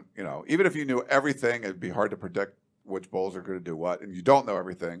just doesn't, even if you knew everything, it'd be hard to predict which bowls are going to do what, and you don't know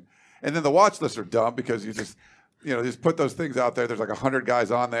everything. And then the watch lists are dumb because you just, just put those things out there. There's 100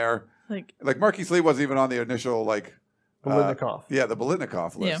 guys on there. Like Marquise Lee wasn't even on the initial Bolitnikov. The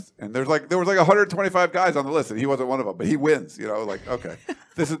Bolitnikov list. Yeah. And there was 125 guys on the list, and he wasn't one of them. But he wins. Okay,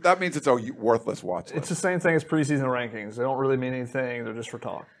 that means it's a worthless watch list. It's the same thing as preseason rankings. They don't really mean anything. They're just for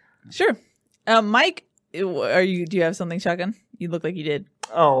talk. Sure. Mike, do you have something, shotgun? You look like you did.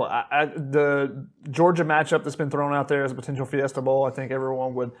 Oh, the Georgia matchup that's been thrown out there as a potential Fiesta Bowl. I think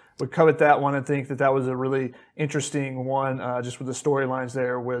everyone would covet that one and think that was a really interesting one, just with the storylines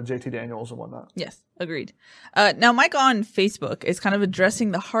there with JT Daniels and whatnot. Yes, agreed. Now, Mike on Facebook is kind of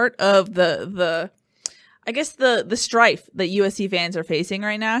addressing the heart of the strife that USC fans are facing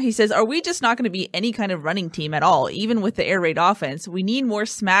right now. He says, are we just not going to be any kind of running team at all, even with the air raid offense? We need more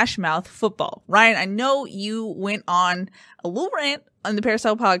smash mouth football. Ryan, I know you went on a little rant on the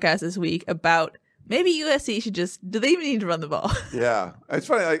Periscope podcast this week about maybe USC should do they even need to run the ball? Yeah. It's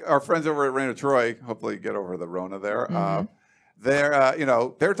funny. Our friends over at Raina Troy, hopefully get over the Rona there. Mm-hmm.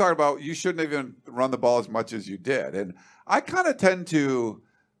 They're talking about you shouldn't even run the ball as much as you did. And I kind of tend to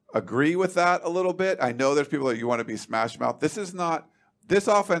agree with that a little bit. I know there's people that you want to be smash mouth. This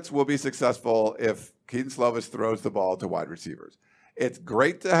offense will be successful if Keaton Slovis throws the ball to wide receivers. It's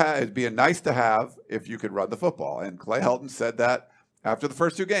great to have, it'd be nice to have if you could run the football. And Clay Helton said that after the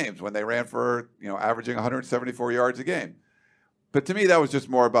first two games when they ran for, averaging 174 yards a game. But to me, that was just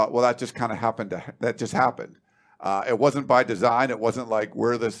more about, that just kind of happened. That just happened. It wasn't by design. It wasn't like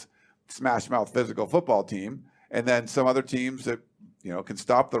we're this smash mouth physical football team. And then some other teams that, can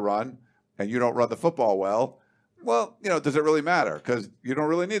stop the run and you don't run the football well, does it really matter? Because you don't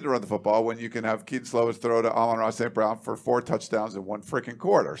really need to run the football when you can have Keaton Slovis throw to Amon-Ra St. Brown for 4 touchdowns in one freaking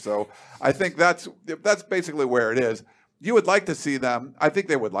quarter. So I think that's basically where it is. You would like to see them. I think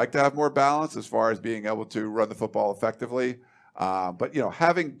they would like to have more balance as far as being able to run the football effectively. But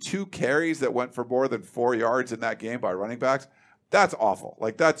having 2 carries that went for more than 4 yards in that game by running backs, that's awful.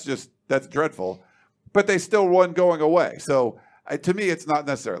 That's dreadful. But they still won going away. So to me, it's not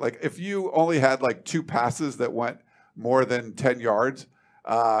necessary. If you only had 2 passes that went more than 10 yards,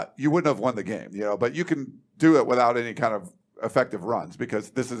 you wouldn't have won the game, but you can do it without any kind of effective runs because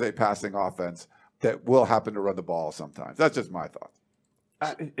this is a passing offense that will happen to run the ball sometimes. That's just my thought.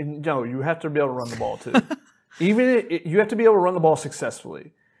 No, you have to be able to run the ball too. You have to be able to run the ball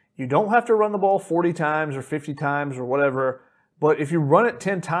successfully. You don't have to run the ball 40 times or 50 times or whatever. But if you run it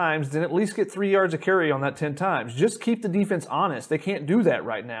 10 times, then at least get 3 yards of carry on that 10 times. Just keep the defense honest. They can't do that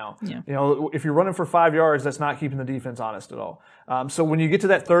right now. Yeah. If you're running for 5 yards, that's not keeping the defense honest at all. So when you get to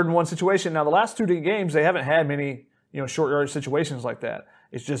that 3rd and 1 situation, now the last 2 games, they haven't had many short yardage situations like that.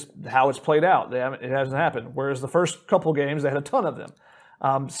 It's just how it's played out. It hasn't happened. Whereas the first couple games, they had a ton of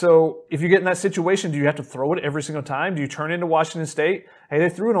them. So if you get in that situation, do you have to throw it every single time? Do you turn into Washington State? Hey, they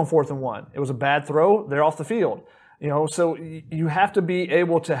threw it on 4th and 1. It was a bad throw. They're off the field. So you have to be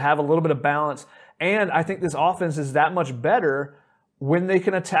able to have a little bit of balance. And I think this offense is that much better when they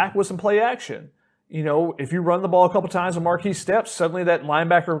can attack with some play action. If you run the ball a couple times with Marquise Steps, suddenly that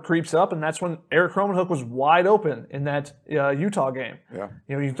linebacker creeps up, and that's when Eric Cromenhook was wide open in that Utah game. Yeah.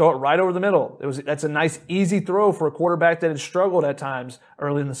 You throw it right over the middle. That's a nice, easy throw for a quarterback that had struggled at times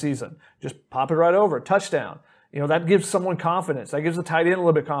early in the season. Just pop it right over, touchdown. That gives someone confidence. That gives the tight end a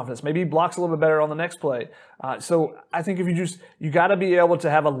little bit of confidence. Maybe he blocks a little bit better on the next play. So I think you got to be able to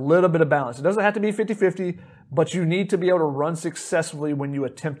have a little bit of balance. It doesn't have to be 50-50, but you need to be able to run successfully when you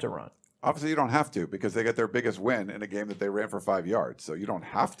attempt to run. Obviously, you don't have to because they get their biggest win in a game that they ran for 5 yards. So you don't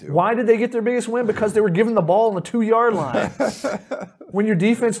have to. Why did they get their biggest win? Because they were given the ball on the 2-yard line. When your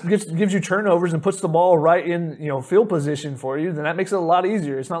defense gives you turnovers and puts the ball right in field position for you, then that makes it a lot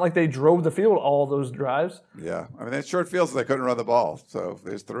easier. It's not like they drove the field all those drives. Yeah, it sure feels like they couldn't run the ball, so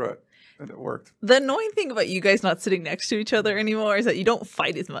they just threw it. And it worked. The annoying thing about you guys not sitting next to each other anymore is that you don't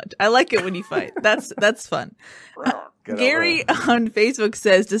fight as much. I like it when you fight. That's fun. Gary on Facebook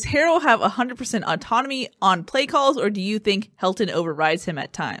says, does Harrell have 100% autonomy on play calls, or do you think Helton overrides him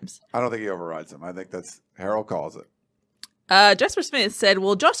at times? I don't think he overrides him. I think that's Harrell calls it. Jesper Smith said,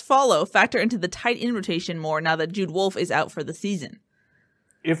 will Just Follow factor into the tight end rotation more now that Jude Wolfe is out for the season?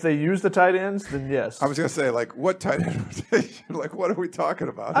 If they use the tight ends, then yes. I was going to say, what tight end rotation? What are we talking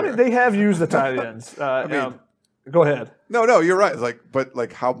about here? They have used the tight ends. Go ahead. No, you're right.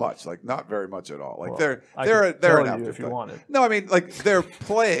 But how much? Not very much at all. They're an active if you wanted. No, they're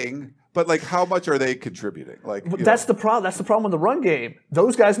playing, but how much are they contributing? That's the problem. That's the problem with the run game.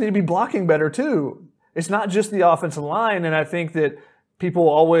 Those guys need to be blocking better too. It's not just the offensive line, and I think that people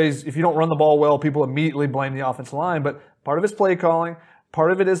always, if you don't run the ball well, people immediately blame the offensive line. But part of it's play calling.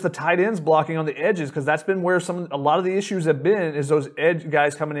 Part of it is the tight ends blocking on the edges, because that's been where a lot of the issues have been, is those edge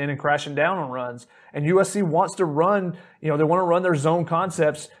guys coming in and crashing down on runs. And USC wants to run, they want to run their zone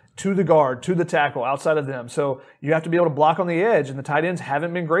concepts to the guard, to the tackle, outside of them. So you have to be able to block on the edge, and the tight ends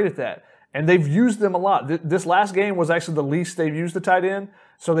haven't been great at that. And they've used them a lot. This last game was actually the least they've used the tight end.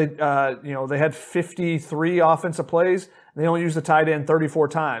 So they had 53 offensive plays. They only used the tight end 34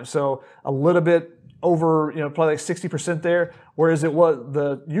 times. So a little bit over, probably 60% there. Whereas it was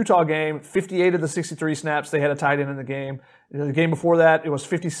the Utah game, 58 of the 63 snaps, they had a tight end in the game. The game before that, it was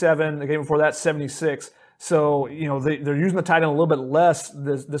 57. The game before that, 76. So, they're using the tight end a little bit less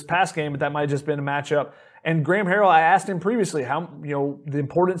this past game, but that might have just been a matchup. And Graham Harrell, I asked him previously how, the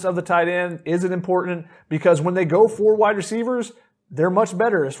importance of the tight end. Is it important? Because when they go 4 wide receivers, they're much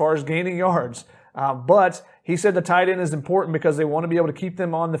better as far as gaining yards. But he said the tight end is important because they want to be able to keep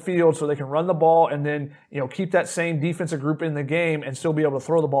them on the field so they can run the ball and then, keep that same defensive group in the game and still be able to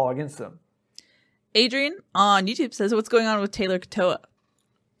throw the ball against them. Adrian on YouTube says, what's going on with Taylor Katoa?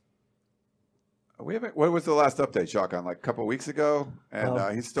 What was the last update, Shotgun? A couple of weeks ago?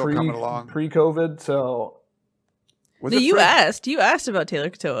 And he's still coming along? Pre-COVID, so... You asked about Taylor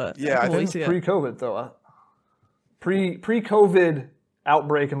Katoa. Yeah, I think it's pre-COVID, though. Pre-COVID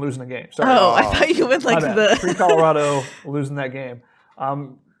outbreak and losing the game. Sorry. I thought you meant the pre-Colorado losing that game.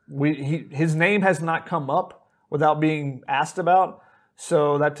 His name has not come up without being asked about,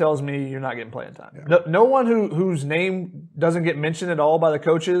 so that tells me you're not getting playing time. Yeah. No one whose name doesn't get mentioned at all by the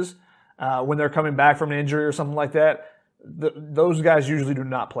coaches when they're coming back from an injury or something like that, those guys usually do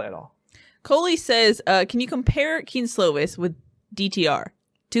not play at all. Coley says, can you compare Keene Slovis with DTR?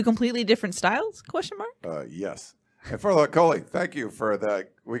 2 completely different styles? ? Yes. And for Coley, thank you for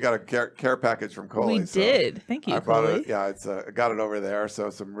that. We got a care package from Coley. We did. Thank you, Coley. I got it over there. So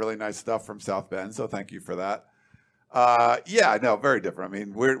some really nice stuff from South Bend. So thank you for that. Very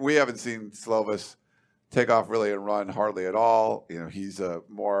different. We haven't seen Slovis take off really and run hardly at all. He's a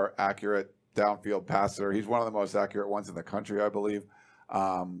more accurate downfield passer. He's one of the most accurate ones in the country, I believe.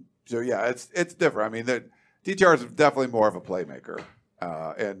 It's different. DTR is definitely more of a playmaker.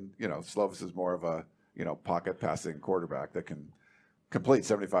 And Slovis is more of a, pocket passing quarterback that can complete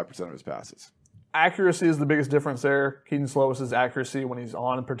 75% of his passes. Accuracy is the biggest difference there. Keaton Slovis' accuracy when he's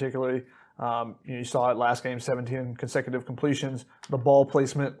on particularly. You saw it last game, 17 consecutive completions. The ball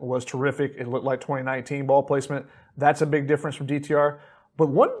placement was terrific. It looked like 2019 ball placement. That's a big difference from DTR. But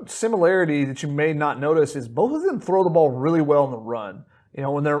one similarity that you may not notice is both of them throw the ball really well in the run.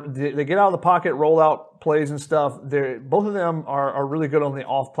 When they get out of the pocket, roll out plays and stuff, both of them are really good on the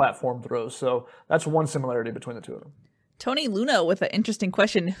off-platform throws. So that's one similarity between the two of them. Tony Luna with an interesting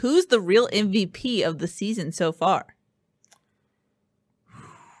question. Who's the real MVP of the season so far?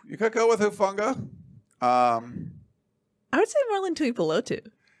 You could go with Hufanga. I would say Marlon Tuipulotu.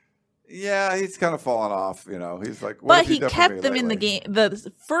 Yeah, he's kind of fallen off. He's like. But he kept them in the game.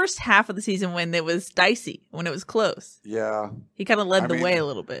 The first half of the season when it was dicey, when it was close. Yeah. He kind of led the way a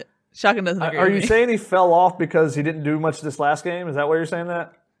little bit. Shotgun doesn't agree. Are with you me. saying he fell off because he didn't do much this last game? Is that why you're saying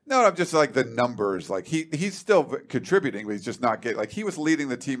that? No, I'm just like the numbers. Like he's still contributing, but he's just not getting. Like he was leading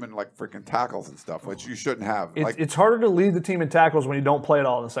the team in like freaking tackles and stuff, which you shouldn't have. It's harder to lead the team in tackles when you don't play at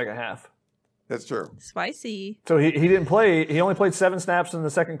all in the second half. That's true. Spicy. So he didn't play. He only played 7 snaps in the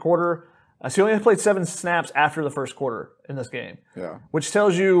second quarter. So he only played 7 snaps after the first quarter in this game. Yeah. Which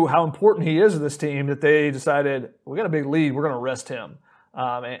tells you how important he is to this team that they decided, we got a big lead, we're going to rest him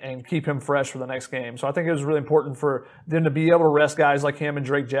and keep him fresh for the next game. So I think it was really important for them to be able to rest guys like him and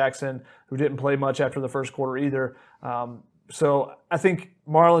Drake Jackson, who didn't play much after the first quarter either. So I think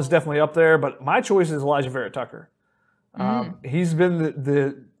Marlon's definitely up there, but my choice is Elijah Vera-Tucker. He's been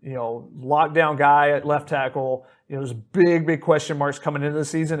the lockdown guy at left tackle. There's big question marks coming into the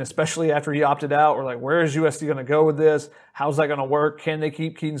season, especially after he opted out. We're like, where is USC going to go with this? How's that going to work? Can they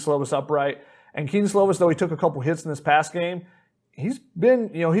keep Keaton Slovis upright? And Keaton Slovis, though he took a couple hits in this past game, he's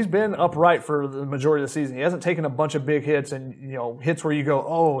been upright for the majority of the season. He hasn't taken a bunch of big hits and hits where you go,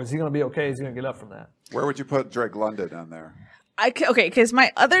 oh, is he going to be okay? Is he going to get up from that? Where would you put Drake London on there? Okay, because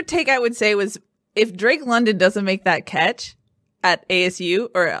my other take I would say was if Drake London doesn't make that catch at ASU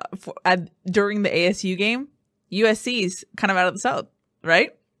or during the ASU game, USC's kind of out of the South,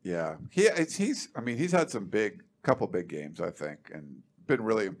 right? Yeah, he's had some couple big games, I think, and been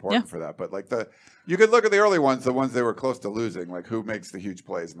really important for that. But you could look at the early ones, the ones they were close to losing, like who makes the huge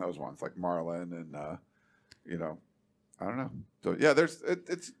plays in those ones, like Marlon and I don't know. So yeah,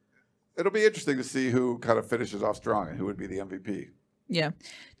 it'll be interesting to see who kind of finishes off strong and who would be the MVP. Yeah,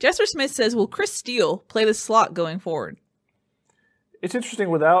 Jesper Smith says, will Chris Steele play the slot going forward? It's interesting.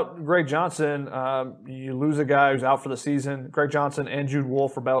 Without Greg Johnson, you lose a guy who's out for the season. Greg Johnson and Jude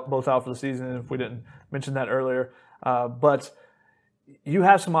Wolfe are both out for the season, if we didn't mention that earlier. But you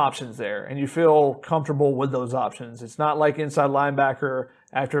have some options there, and you feel comfortable with those options. It's not like inside linebacker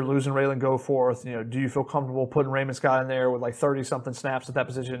after losing Raylan Goforth. Do you feel comfortable putting Raymond Scott in there with like 30-something snaps at that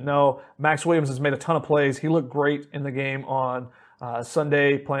position? No. Max Williams has made a ton of plays. He looked great in the game on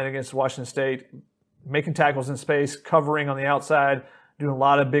Sunday playing against Washington State, making tackles in space, covering on the outside, doing a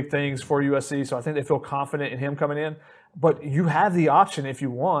lot of big things for USC. So I think they feel confident in him coming in. But you have the option, if you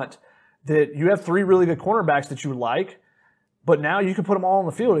want, that you have 3 really good cornerbacks that you like, but now you can put them all on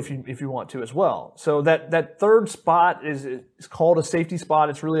the field if you want to as well. So that third spot is called a safety spot.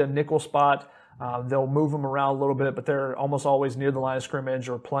 It's really a nickel spot. They'll move them around a little bit, but they're almost always near the line of scrimmage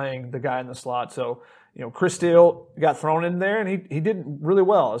or playing the guy in the slot. So Chris Steele got thrown in there, and he did really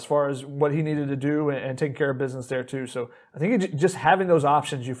well as far as what he needed to do and taking care of business there too. So I think just having those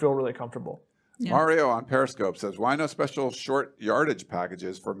options, you feel really comfortable. Yeah. Mario on Periscope says, why no special short yardage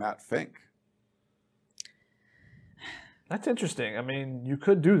packages for Matt Fink? That's interesting. I mean, you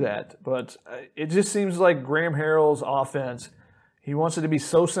could do that, but it just seems like Graham Harrell's offense, he wants it to be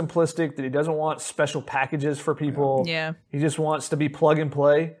so simplistic that he doesn't want special packages for people. Yeah. He just wants to be plug and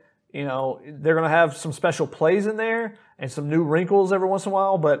play. They're going to have some special plays in there and some new wrinkles every once in a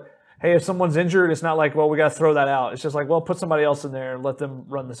while, but hey, if someone's injured, it's not like, well, we got to throw that out. It's just like, well, put somebody else in there and let them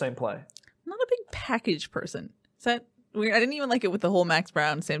run the same play. I'm not a big package person. Is that weird? I didn't even like it with the whole Max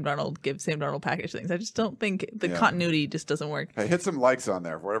Brown, Sam Darnold package things. I just don't think the continuity just doesn't work. Hey, hit some likes on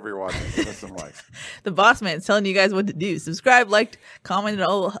there. Whatever you're watching, hit some likes. The boss man's telling you guys what to do. Subscribe, like, comment.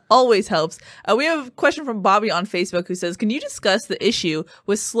 It always helps. We have a question from Bobby on Facebook who says, can you discuss the issue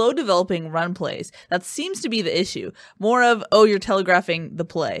with slow developing run plays? That seems to be the issue. More of, you're telegraphing the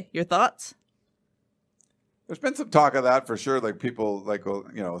play. Your thoughts? There's been some talk of that for sure. Like people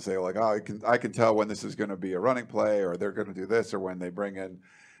say like, I can tell when this is going to be a running play or they're going to do this, or when they bring in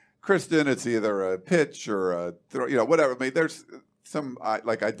Kristen, it's either a pitch or a throw, whatever. I mean, there's some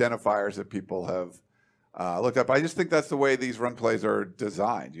like identifiers that people have looked up. I just think that's the way these run plays are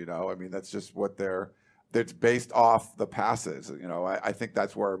designed. I mean, that's just what it's based off the passes. I think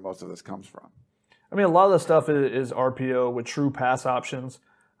that's where most of this comes from. I mean, a lot of the stuff is RPO with true pass options.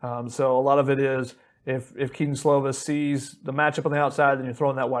 So a lot of it is, if Keaton Slovis sees the matchup on the outside, then you're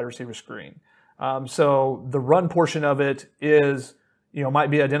throwing that wide receiver screen. So the run portion of it is, might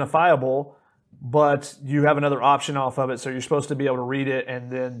be identifiable, but you have another option off of it. So you're supposed to be able to read it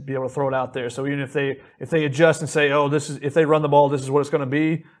and then be able to throw it out there. So even if they adjust and say, if they run the ball, this is what it's going to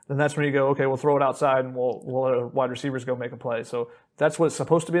be, then that's when you go, okay, we'll throw it outside and we'll let our wide receivers go make a play. So that's what it's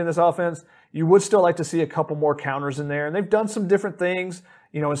supposed to be in this offense. You would still like to see a couple more counters in there, and they've done some different things.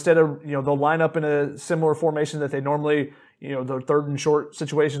 Instead of, they'll line up in a similar formation that they normally, the third and short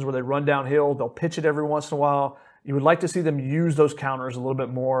situations where they run downhill. They'll pitch it every once in a while. You would like to see them use those counters a little bit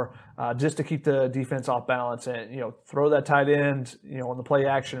more just to keep the defense off balance and, throw that tight end, on the play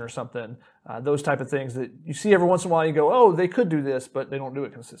action or something. Those type of things that you see every once in a while. You go, oh, they could do this, but they don't do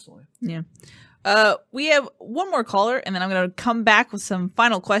it consistently. Yeah. We have one more caller, and then I'm going to come back with some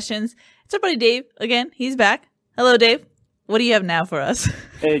final questions. It's our buddy Dave again. He's back. Hello, Dave. What do you have now for us?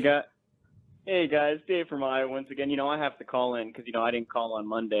 Hey, guys. Dave from Iowa once again. I have to call in because, I didn't call on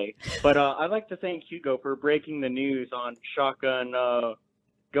Monday. But I'd like to thank Hugo for breaking the news on Shotgun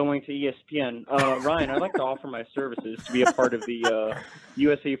going to ESPN. Ryan, I'd like to offer my services to be a part of the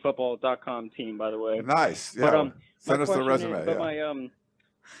USCFootball.com team, by the way. Nice. Yeah. But, send us the resume.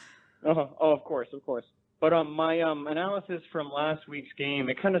 Of course. But my analysis from last week's game,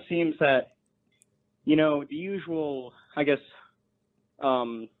 it kind of seems that, the usual, I guess,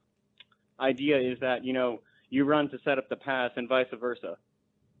 idea is that, you run to set up the pass and vice versa.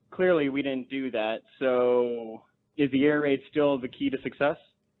 Clearly, we didn't do that. So is the air raid still the key to success?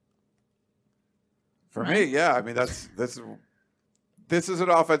 For me, yeah. I mean, this is an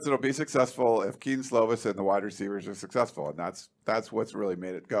offense that'll be successful if Keaton Slovis and the wide receivers are successful, and that's what's really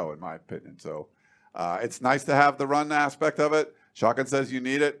made it go, in my opinion. So it's nice to have the run aspect of it. Shotgun says you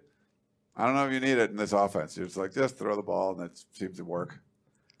need it. I don't know if you need it in this offense. You're just throw the ball, and it seems to work.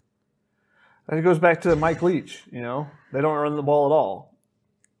 And it goes back to Mike Leach. They don't run the ball at all.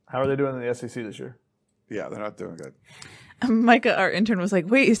 How are they doing in the SEC this year? Yeah, they're not doing good. Micah, our intern, was like,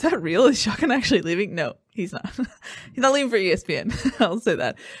 wait, is that real? Is Shotgun actually leaving? No, he's not. He's not leaving for ESPN. I'll say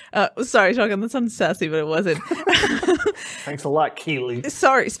that. Sorry, Shotgun, that sounds sassy, but it wasn't. Thanks a lot, Keely.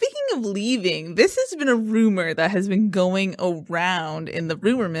 Sorry. Speaking of leaving, this has been a rumor that has been going around in the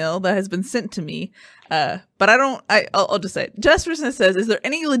rumor mill that has been sent to me. But I'll just say it. Jesperson says, is there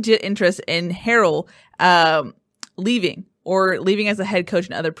any legit interest in Harrell leaving? Or leaving as a head coach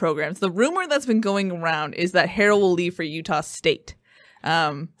in other programs? The rumor that's been going around is that Harrell will leave for Utah State.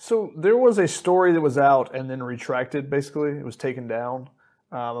 So there was a story that was out and then retracted, basically. It was taken down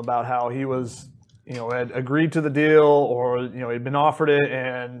about how he was, had agreed to the deal or, had been offered it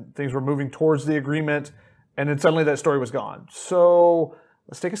and things were moving towards the agreement. And then suddenly that story was gone. So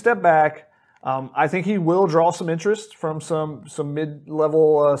let's take a step back. I think he will draw some interest from some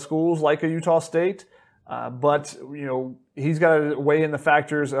mid-level schools like a Utah State. But he's got to weigh in the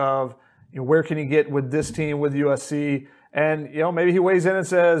factors of where can he get with this team, with USC. And, maybe he weighs in and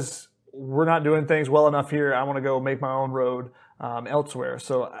says, we're not doing things well enough here. I want to go make my own road elsewhere.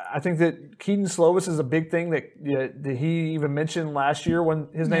 So I think that Keaton Slovis is a big thing that he even mentioned last year when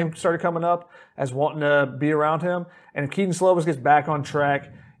his name started coming up as wanting to be around him. And if Keaton Slovis gets back on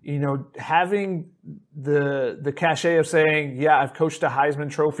track, having the cachet of saying, yeah, I've coached a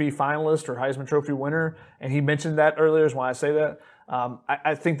Heisman Trophy finalist or Heisman Trophy winner, and he mentioned that earlier is why I say that.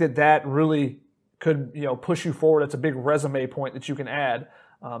 I think that really could, push you forward. It's a big resume point that you can add.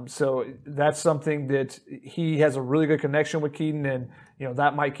 So that's something that he has a really good connection with Keaton, and,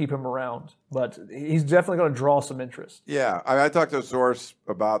 that might keep him around. But he's definitely going to draw some interest. Yeah, I talked to a source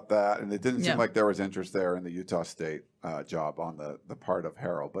about that, and it didn't seem like there was interest there in the Utah State job on the part of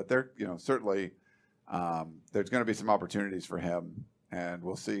Harrell. But there, certainly there's going to be some opportunities for him, and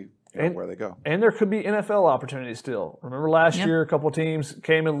we'll see where they go. And there could be NFL opportunities still. Remember last year, a couple of teams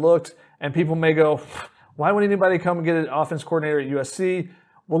came and looked, and people may go, why would anybody come and get an offense coordinator at USC?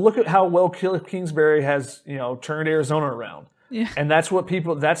 Well, look at how well Kingsbury has, turned Arizona around. Yeah. And that's what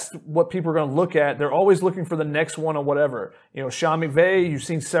people are going to look at. They're always looking for the next one or whatever. Sean McVay, you've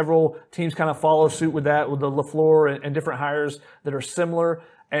seen several teams kind of follow suit with that, with the LaFleur and different hires that are similar.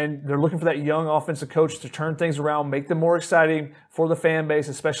 And they're looking for that young offensive coach to turn things around, make them more exciting for the fan base,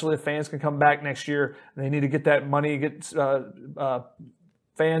 especially if fans can come back next year. They need to get that money, get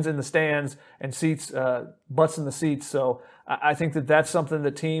fans in the stands and seats, butts in the seats. So I think that's something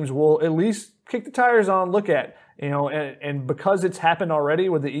that teams will at least kick the tires on, look at. And because it's happened already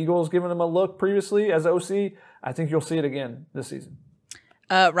with the Eagles giving them a look previously as OC, I think you'll see it again this season.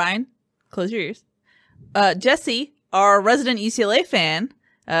 Ryan, close your ears. Jesse, our resident UCLA fan,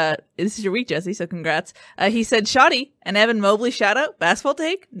 this is your week, Jesse, so congrats. He said, Shoddy, an Evan Mobley shout out, basketball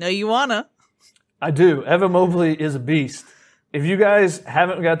take? No, you wanna. I do. Evan Mobley is a beast. If you guys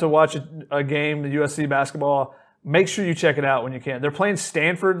haven't got to watch a game, the USC basketball, make sure you check it out when you can. They're playing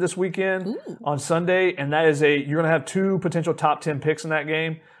Stanford this weekend on Sunday, and that is you're going to have two potential top 10 picks in that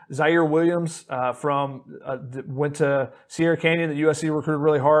game. Zaire Williams went to Sierra Canyon, the USC recruited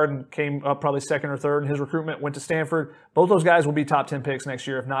really hard and came up probably second or third in his recruitment, went to Stanford. Both those guys will be top 10 picks next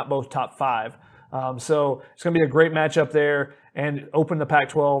year, if not both top 5. So it's going to be a great matchup there and open the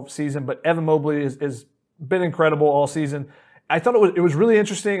Pac-12 season. But Evan Mobley has been incredible all season. I thought it was really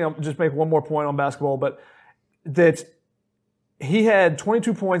interesting. I'll just make one more point on basketball, but that he had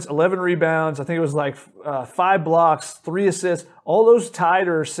 22 points, 11 rebounds. I think it was like 5 blocks, 3 assists. All those tied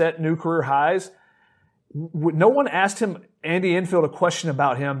or set new career highs. No one asked him, Andy Enfield, a question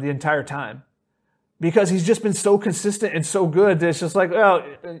about him the entire time, because he's just been so consistent and so good that it's just like, well,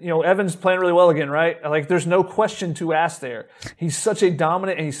 Evan's playing really well again, right? Like, there's no question to ask there. He's such a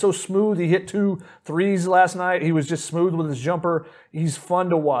dominant, and he's so smooth. He hit 2 threes last night. He was just smooth with his jumper. He's fun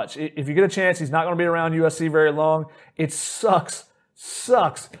to watch. If you get a chance, he's not going to be around USC very long. It sucks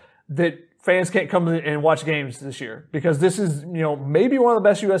that fans can't come and watch games this year, because this is, maybe one of the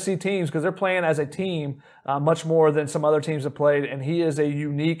best USC teams, because they're playing as a team much more than some other teams have played, and he is a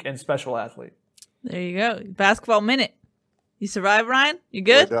unique and special athlete. There you go. Basketball Minute. You survived, Ryan? You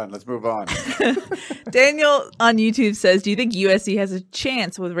good? We're done. Let's move on. Daniel on YouTube says, do you think USC has a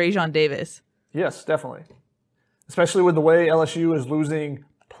chance with Rajon Davis? Yes, definitely. Especially with the way LSU is losing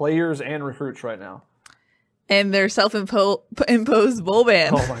players and recruits right now. And their self-imposed bowl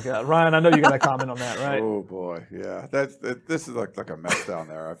ban. Oh, my God. Ryan, I know you got to comment on that, right? Oh, boy. Yeah. This is like a mess down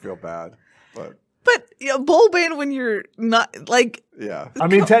there. I feel bad. But bowl ban when you're not, like... Yeah. I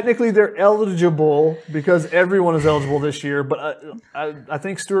mean, technically they're eligible because everyone is eligible this year, but I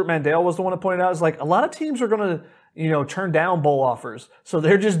think Stuart Mandel was the one that pointed out, is like, a lot of teams are going to, turn down bowl offers. So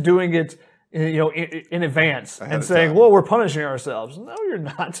they're just doing it, in advance and saying, well, we're punishing ourselves. No, you're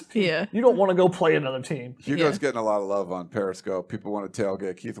not. Yeah. You don't want to go play another team. Hugo's getting a lot of love on Periscope. People want to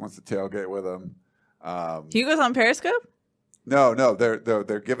tailgate. Keith wants to tailgate with him. Hugo's on Periscope? No,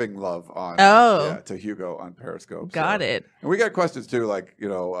 they're giving love on to Hugo on Periscope. Got it. And we got questions too, like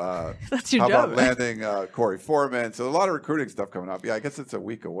that's your how job, about landing Corey Foreman? So a lot of recruiting stuff coming up. Yeah, I guess it's a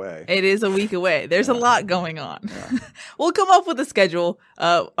week away. It is a week away. There's a lot going on. Yeah. We'll come up with a schedule,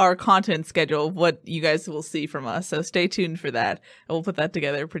 our content schedule, of what you guys will see from us. So stay tuned for that. And we'll put that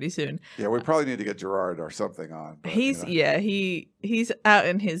together pretty soon. Yeah, we probably need to get Gerard or something on. But, he's out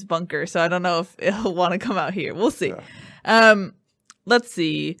in his bunker, so I don't know if he'll want to come out here. We'll see. Yeah. Let's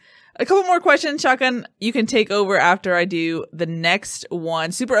see. A couple more questions, Shotgun. You can take over after I do the next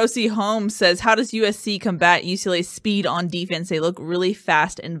one. Super OC Holmes says, how does USC combat UCLA's speed on defense? They look really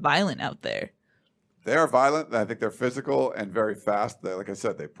fast and violent out there. They are violent. I think they're physical and very fast. Like I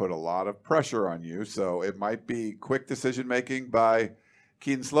said, they put a lot of pressure on you. So it might be quick decision-making by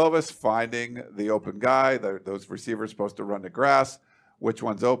Keaton Slovis, finding the open guy. Those receivers supposed to run the grass. Which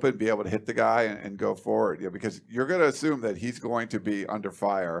one's open, be able to hit the guy and go forward. Because you're going to assume that he's going to be under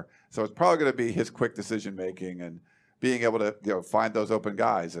fire. So it's probably going to be his quick decision-making and being able to find those open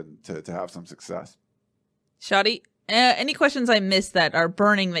guys and to have some success. Shotty, any questions I missed that are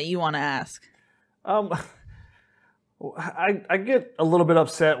burning that you want to ask? I get a little bit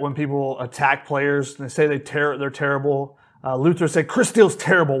upset when people attack players and they say they're terrible. Luther said, Chris Steele's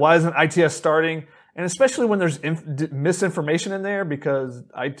terrible. Why isn't ITS starting? And especially when there's misinformation in there, because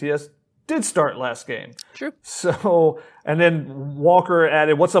ITS did start last game. True. So, and then Walker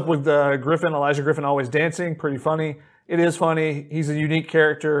added, what's up with Griffin? Elijah Griffin always dancing. Pretty funny. It is funny. He's a unique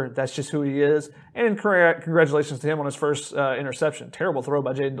character. That's just who he is. And congratulations to him on his first interception. Terrible throw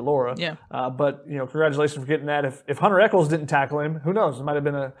by Jaden DeLora. Yeah. But, congratulations for getting that. If Hunter Echols didn't tackle him, who knows? It might have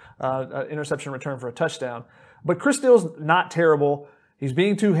been an interception return for a touchdown. But Chris Steele's not terrible. He's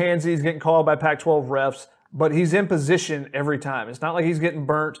being too handsy. He's getting called by Pac-12 refs, but he's in position every time. It's not like he's getting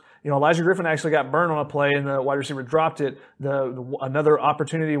burnt. Elijah Griffin actually got burned on a play, and the wide receiver dropped it. Another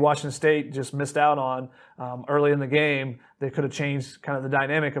opportunity Washington State just missed out on early in the game. They could have changed kind of the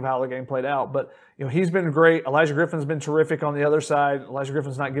dynamic of how the game played out. But he's been great. Elijah Griffin's been terrific on the other side. Elijah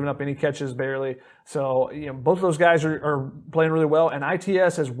Griffin's not giving up any catches barely. So both of those guys are playing really well, and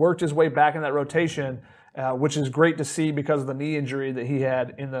ITS has worked his way back in that rotation. Which is great to see because of the knee injury that he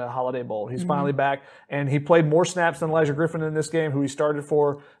had in the Holiday Bowl. He's finally back, and he played more snaps than Elijah Griffin in this game, who he started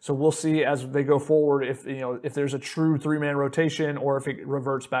for. So we'll see as they go forward if there's a true 3-man rotation or if it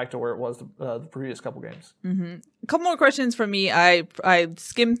reverts back to where it was the previous couple games. Mm-hmm. A couple more questions from me. I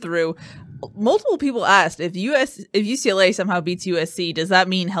skimmed through. Multiple people asked if UCLA somehow beats USC, does that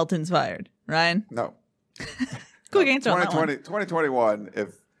mean Helton's fired? Ryan? No. Quick answer on that one. 2021,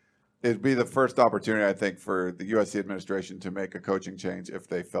 it'd be the first opportunity, I think, for the USC administration to make a coaching change if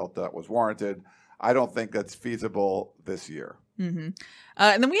they felt that was warranted. I don't think that's feasible this year. Mm-hmm.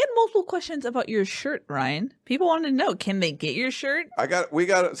 And then we had multiple questions about your shirt, Ryan. People wanted to know, can they get your shirt?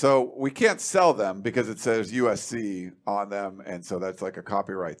 So we can't sell them because it says USC on them, and so that's like a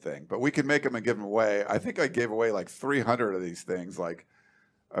copyright thing. But we can make them and give them away. I think I gave away like 300 of these things. Like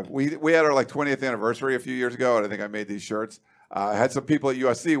we had our 20th anniversary a few years ago, and I think I made these shirts. I had some people at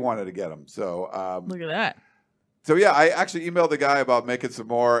USC wanted to get them. So look at that. So, yeah, I actually emailed the guy about making some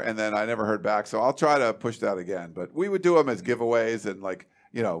more, and then I never heard back. So I'll try to push that again. But we would do them as giveaways and, like,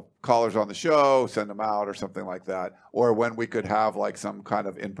 you know, callers on the show, send them out or something like that. Or when we could have, like, some kind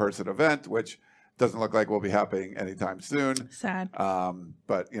of in-person event, which doesn't look like will be happening anytime soon. Sad.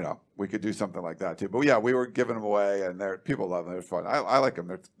 But, you know, we could do something like that, too. But, yeah, we were giving them away, and people love them. They're fun. I like them.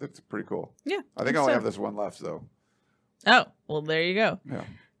 They're pretty cool. Yeah. I think I only have this one left, so. Oh, well, there you go. Yeah.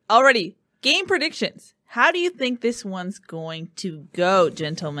 Alrighty. Game predictions. How do you think this one's going to go,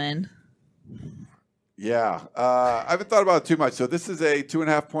 gentlemen? Yeah. I haven't thought about it too much. So this is a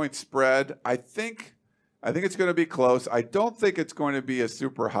 2.5-point spread. I think it's going to be close. I don't think it's going to be a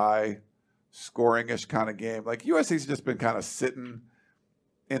super high scoring-ish kind of game. Like USC's just been kind of sitting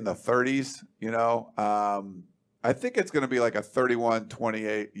in the 30s, you know. I think it's going to be like a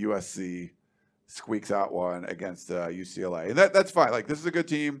 31-28 USC squeaks out one against UCLA. And that's fine. Like, this is a good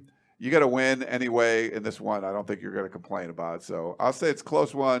team. You got to win anyway in this one. I don't think you're going to complain about it. So I'll say it's a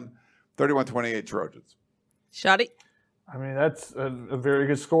close one, 31-28 Trojans. Shotty? I mean, that's a very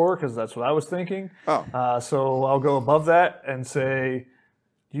good score because that's what I was thinking. Oh. So I'll go above that and say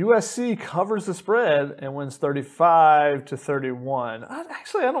USC covers the spread and wins 35-31.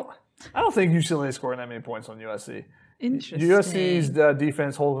 Actually, I don't think UCLA is scoring that many points on USC. Interesting. USC's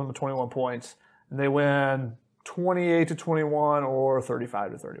defense holds them to 21 points. And they win 28-21 or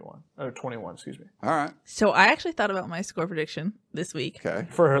 35-31. Or 21, excuse me. All right. So I actually thought about my score prediction this week. Okay.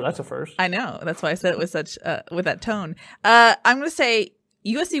 For her, that's a first. I know. That's why I said it with such with that tone. I'm going to say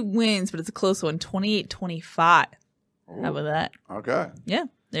USC wins, but it's a close one, 28-25. How about that? Okay. Yeah.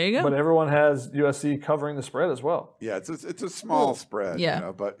 There you go. But everyone has USC covering the spread as well. Yeah, it's a small spread. Yeah. You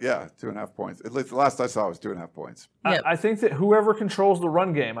know, but yeah, 2.5 points. At least the last I saw was 2.5 points. Yep. I think that whoever controls the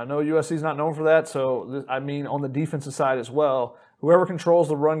run game, I know USC's not known for that, so I mean on the defensive side as well, whoever controls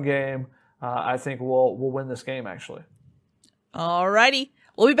the run game, I think will win this game actually. All righty.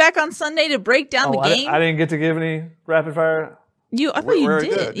 We'll be back on Sunday to break down the game. I didn't get to give any rapid fire. I thought you did.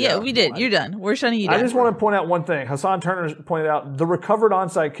 Did, yeah, we did. You're done. We're shutting you down. I just want to point out one thing. Hassan Turner pointed out the recovered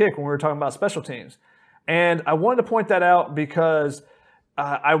onside kick when we were talking about special teams. And I wanted to point that out because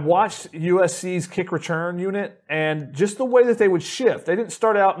I watched USC's kick return unit and just the way that they would shift. They didn't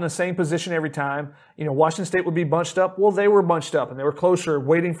start out in the same position every time. You know, Washington State would be bunched up. Well, they were bunched up and they were closer,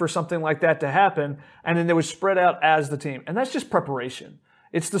 waiting for something like that to happen. And then they would spread out as the team. And that's just preparation.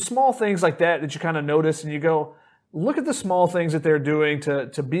 It's the small things like that you kind of notice and you go, look at the small things that they're doing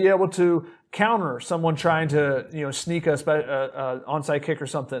to be able to counter someone trying to, you know, sneak a onside kick or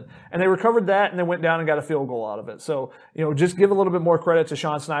something. And they recovered that and they went down and got a field goal out of it. So, you know, just give a little bit more credit to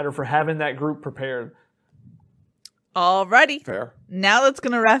Sean Snyder for having that group prepared. All righty. Fair. Now that's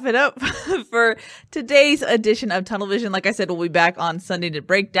going to wrap it up for today's edition of Tunnel Vision. Like I said, we'll be back on Sunday to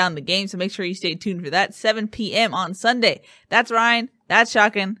break down the game. So make sure you stay tuned for that, 7 p.m. on Sunday. That's Ryan. That's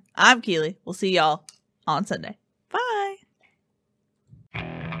Shotgun. I'm Keely. We'll see y'all on Sunday. Bye.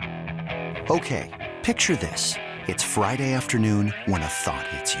 Okay, picture this. It's Friday afternoon when a thought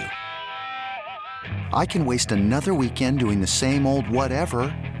hits you. I can waste another weekend doing the same old whatever,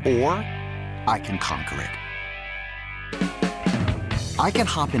 or I can conquer it. I can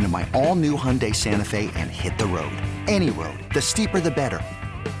hop into my all-new Hyundai Santa Fe and hit the road. Any road. The steeper, the better.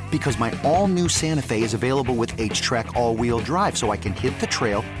 Because my all-new Santa Fe is available with H-Track all-wheel drive, so I can hit the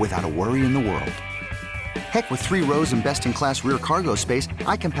trail without a worry in the world. Heck, with 3 rows and best-in-class rear cargo space,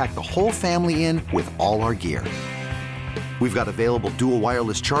 I can pack the whole family in with all our gear. We've got available dual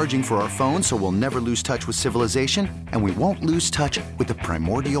wireless charging for our phones, so we'll never lose touch with civilization, and we won't lose touch with the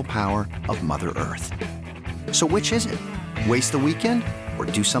primordial power of Mother Earth. So which is it? Waste the weekend or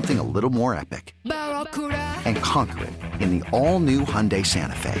do something a little more epic? And conquer it in the all-new Hyundai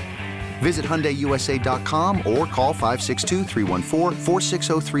Santa Fe. Visit HyundaiUSA.com or call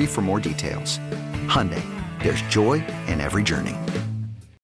 562-314-4603 for more details. Hyundai, there's joy in every journey.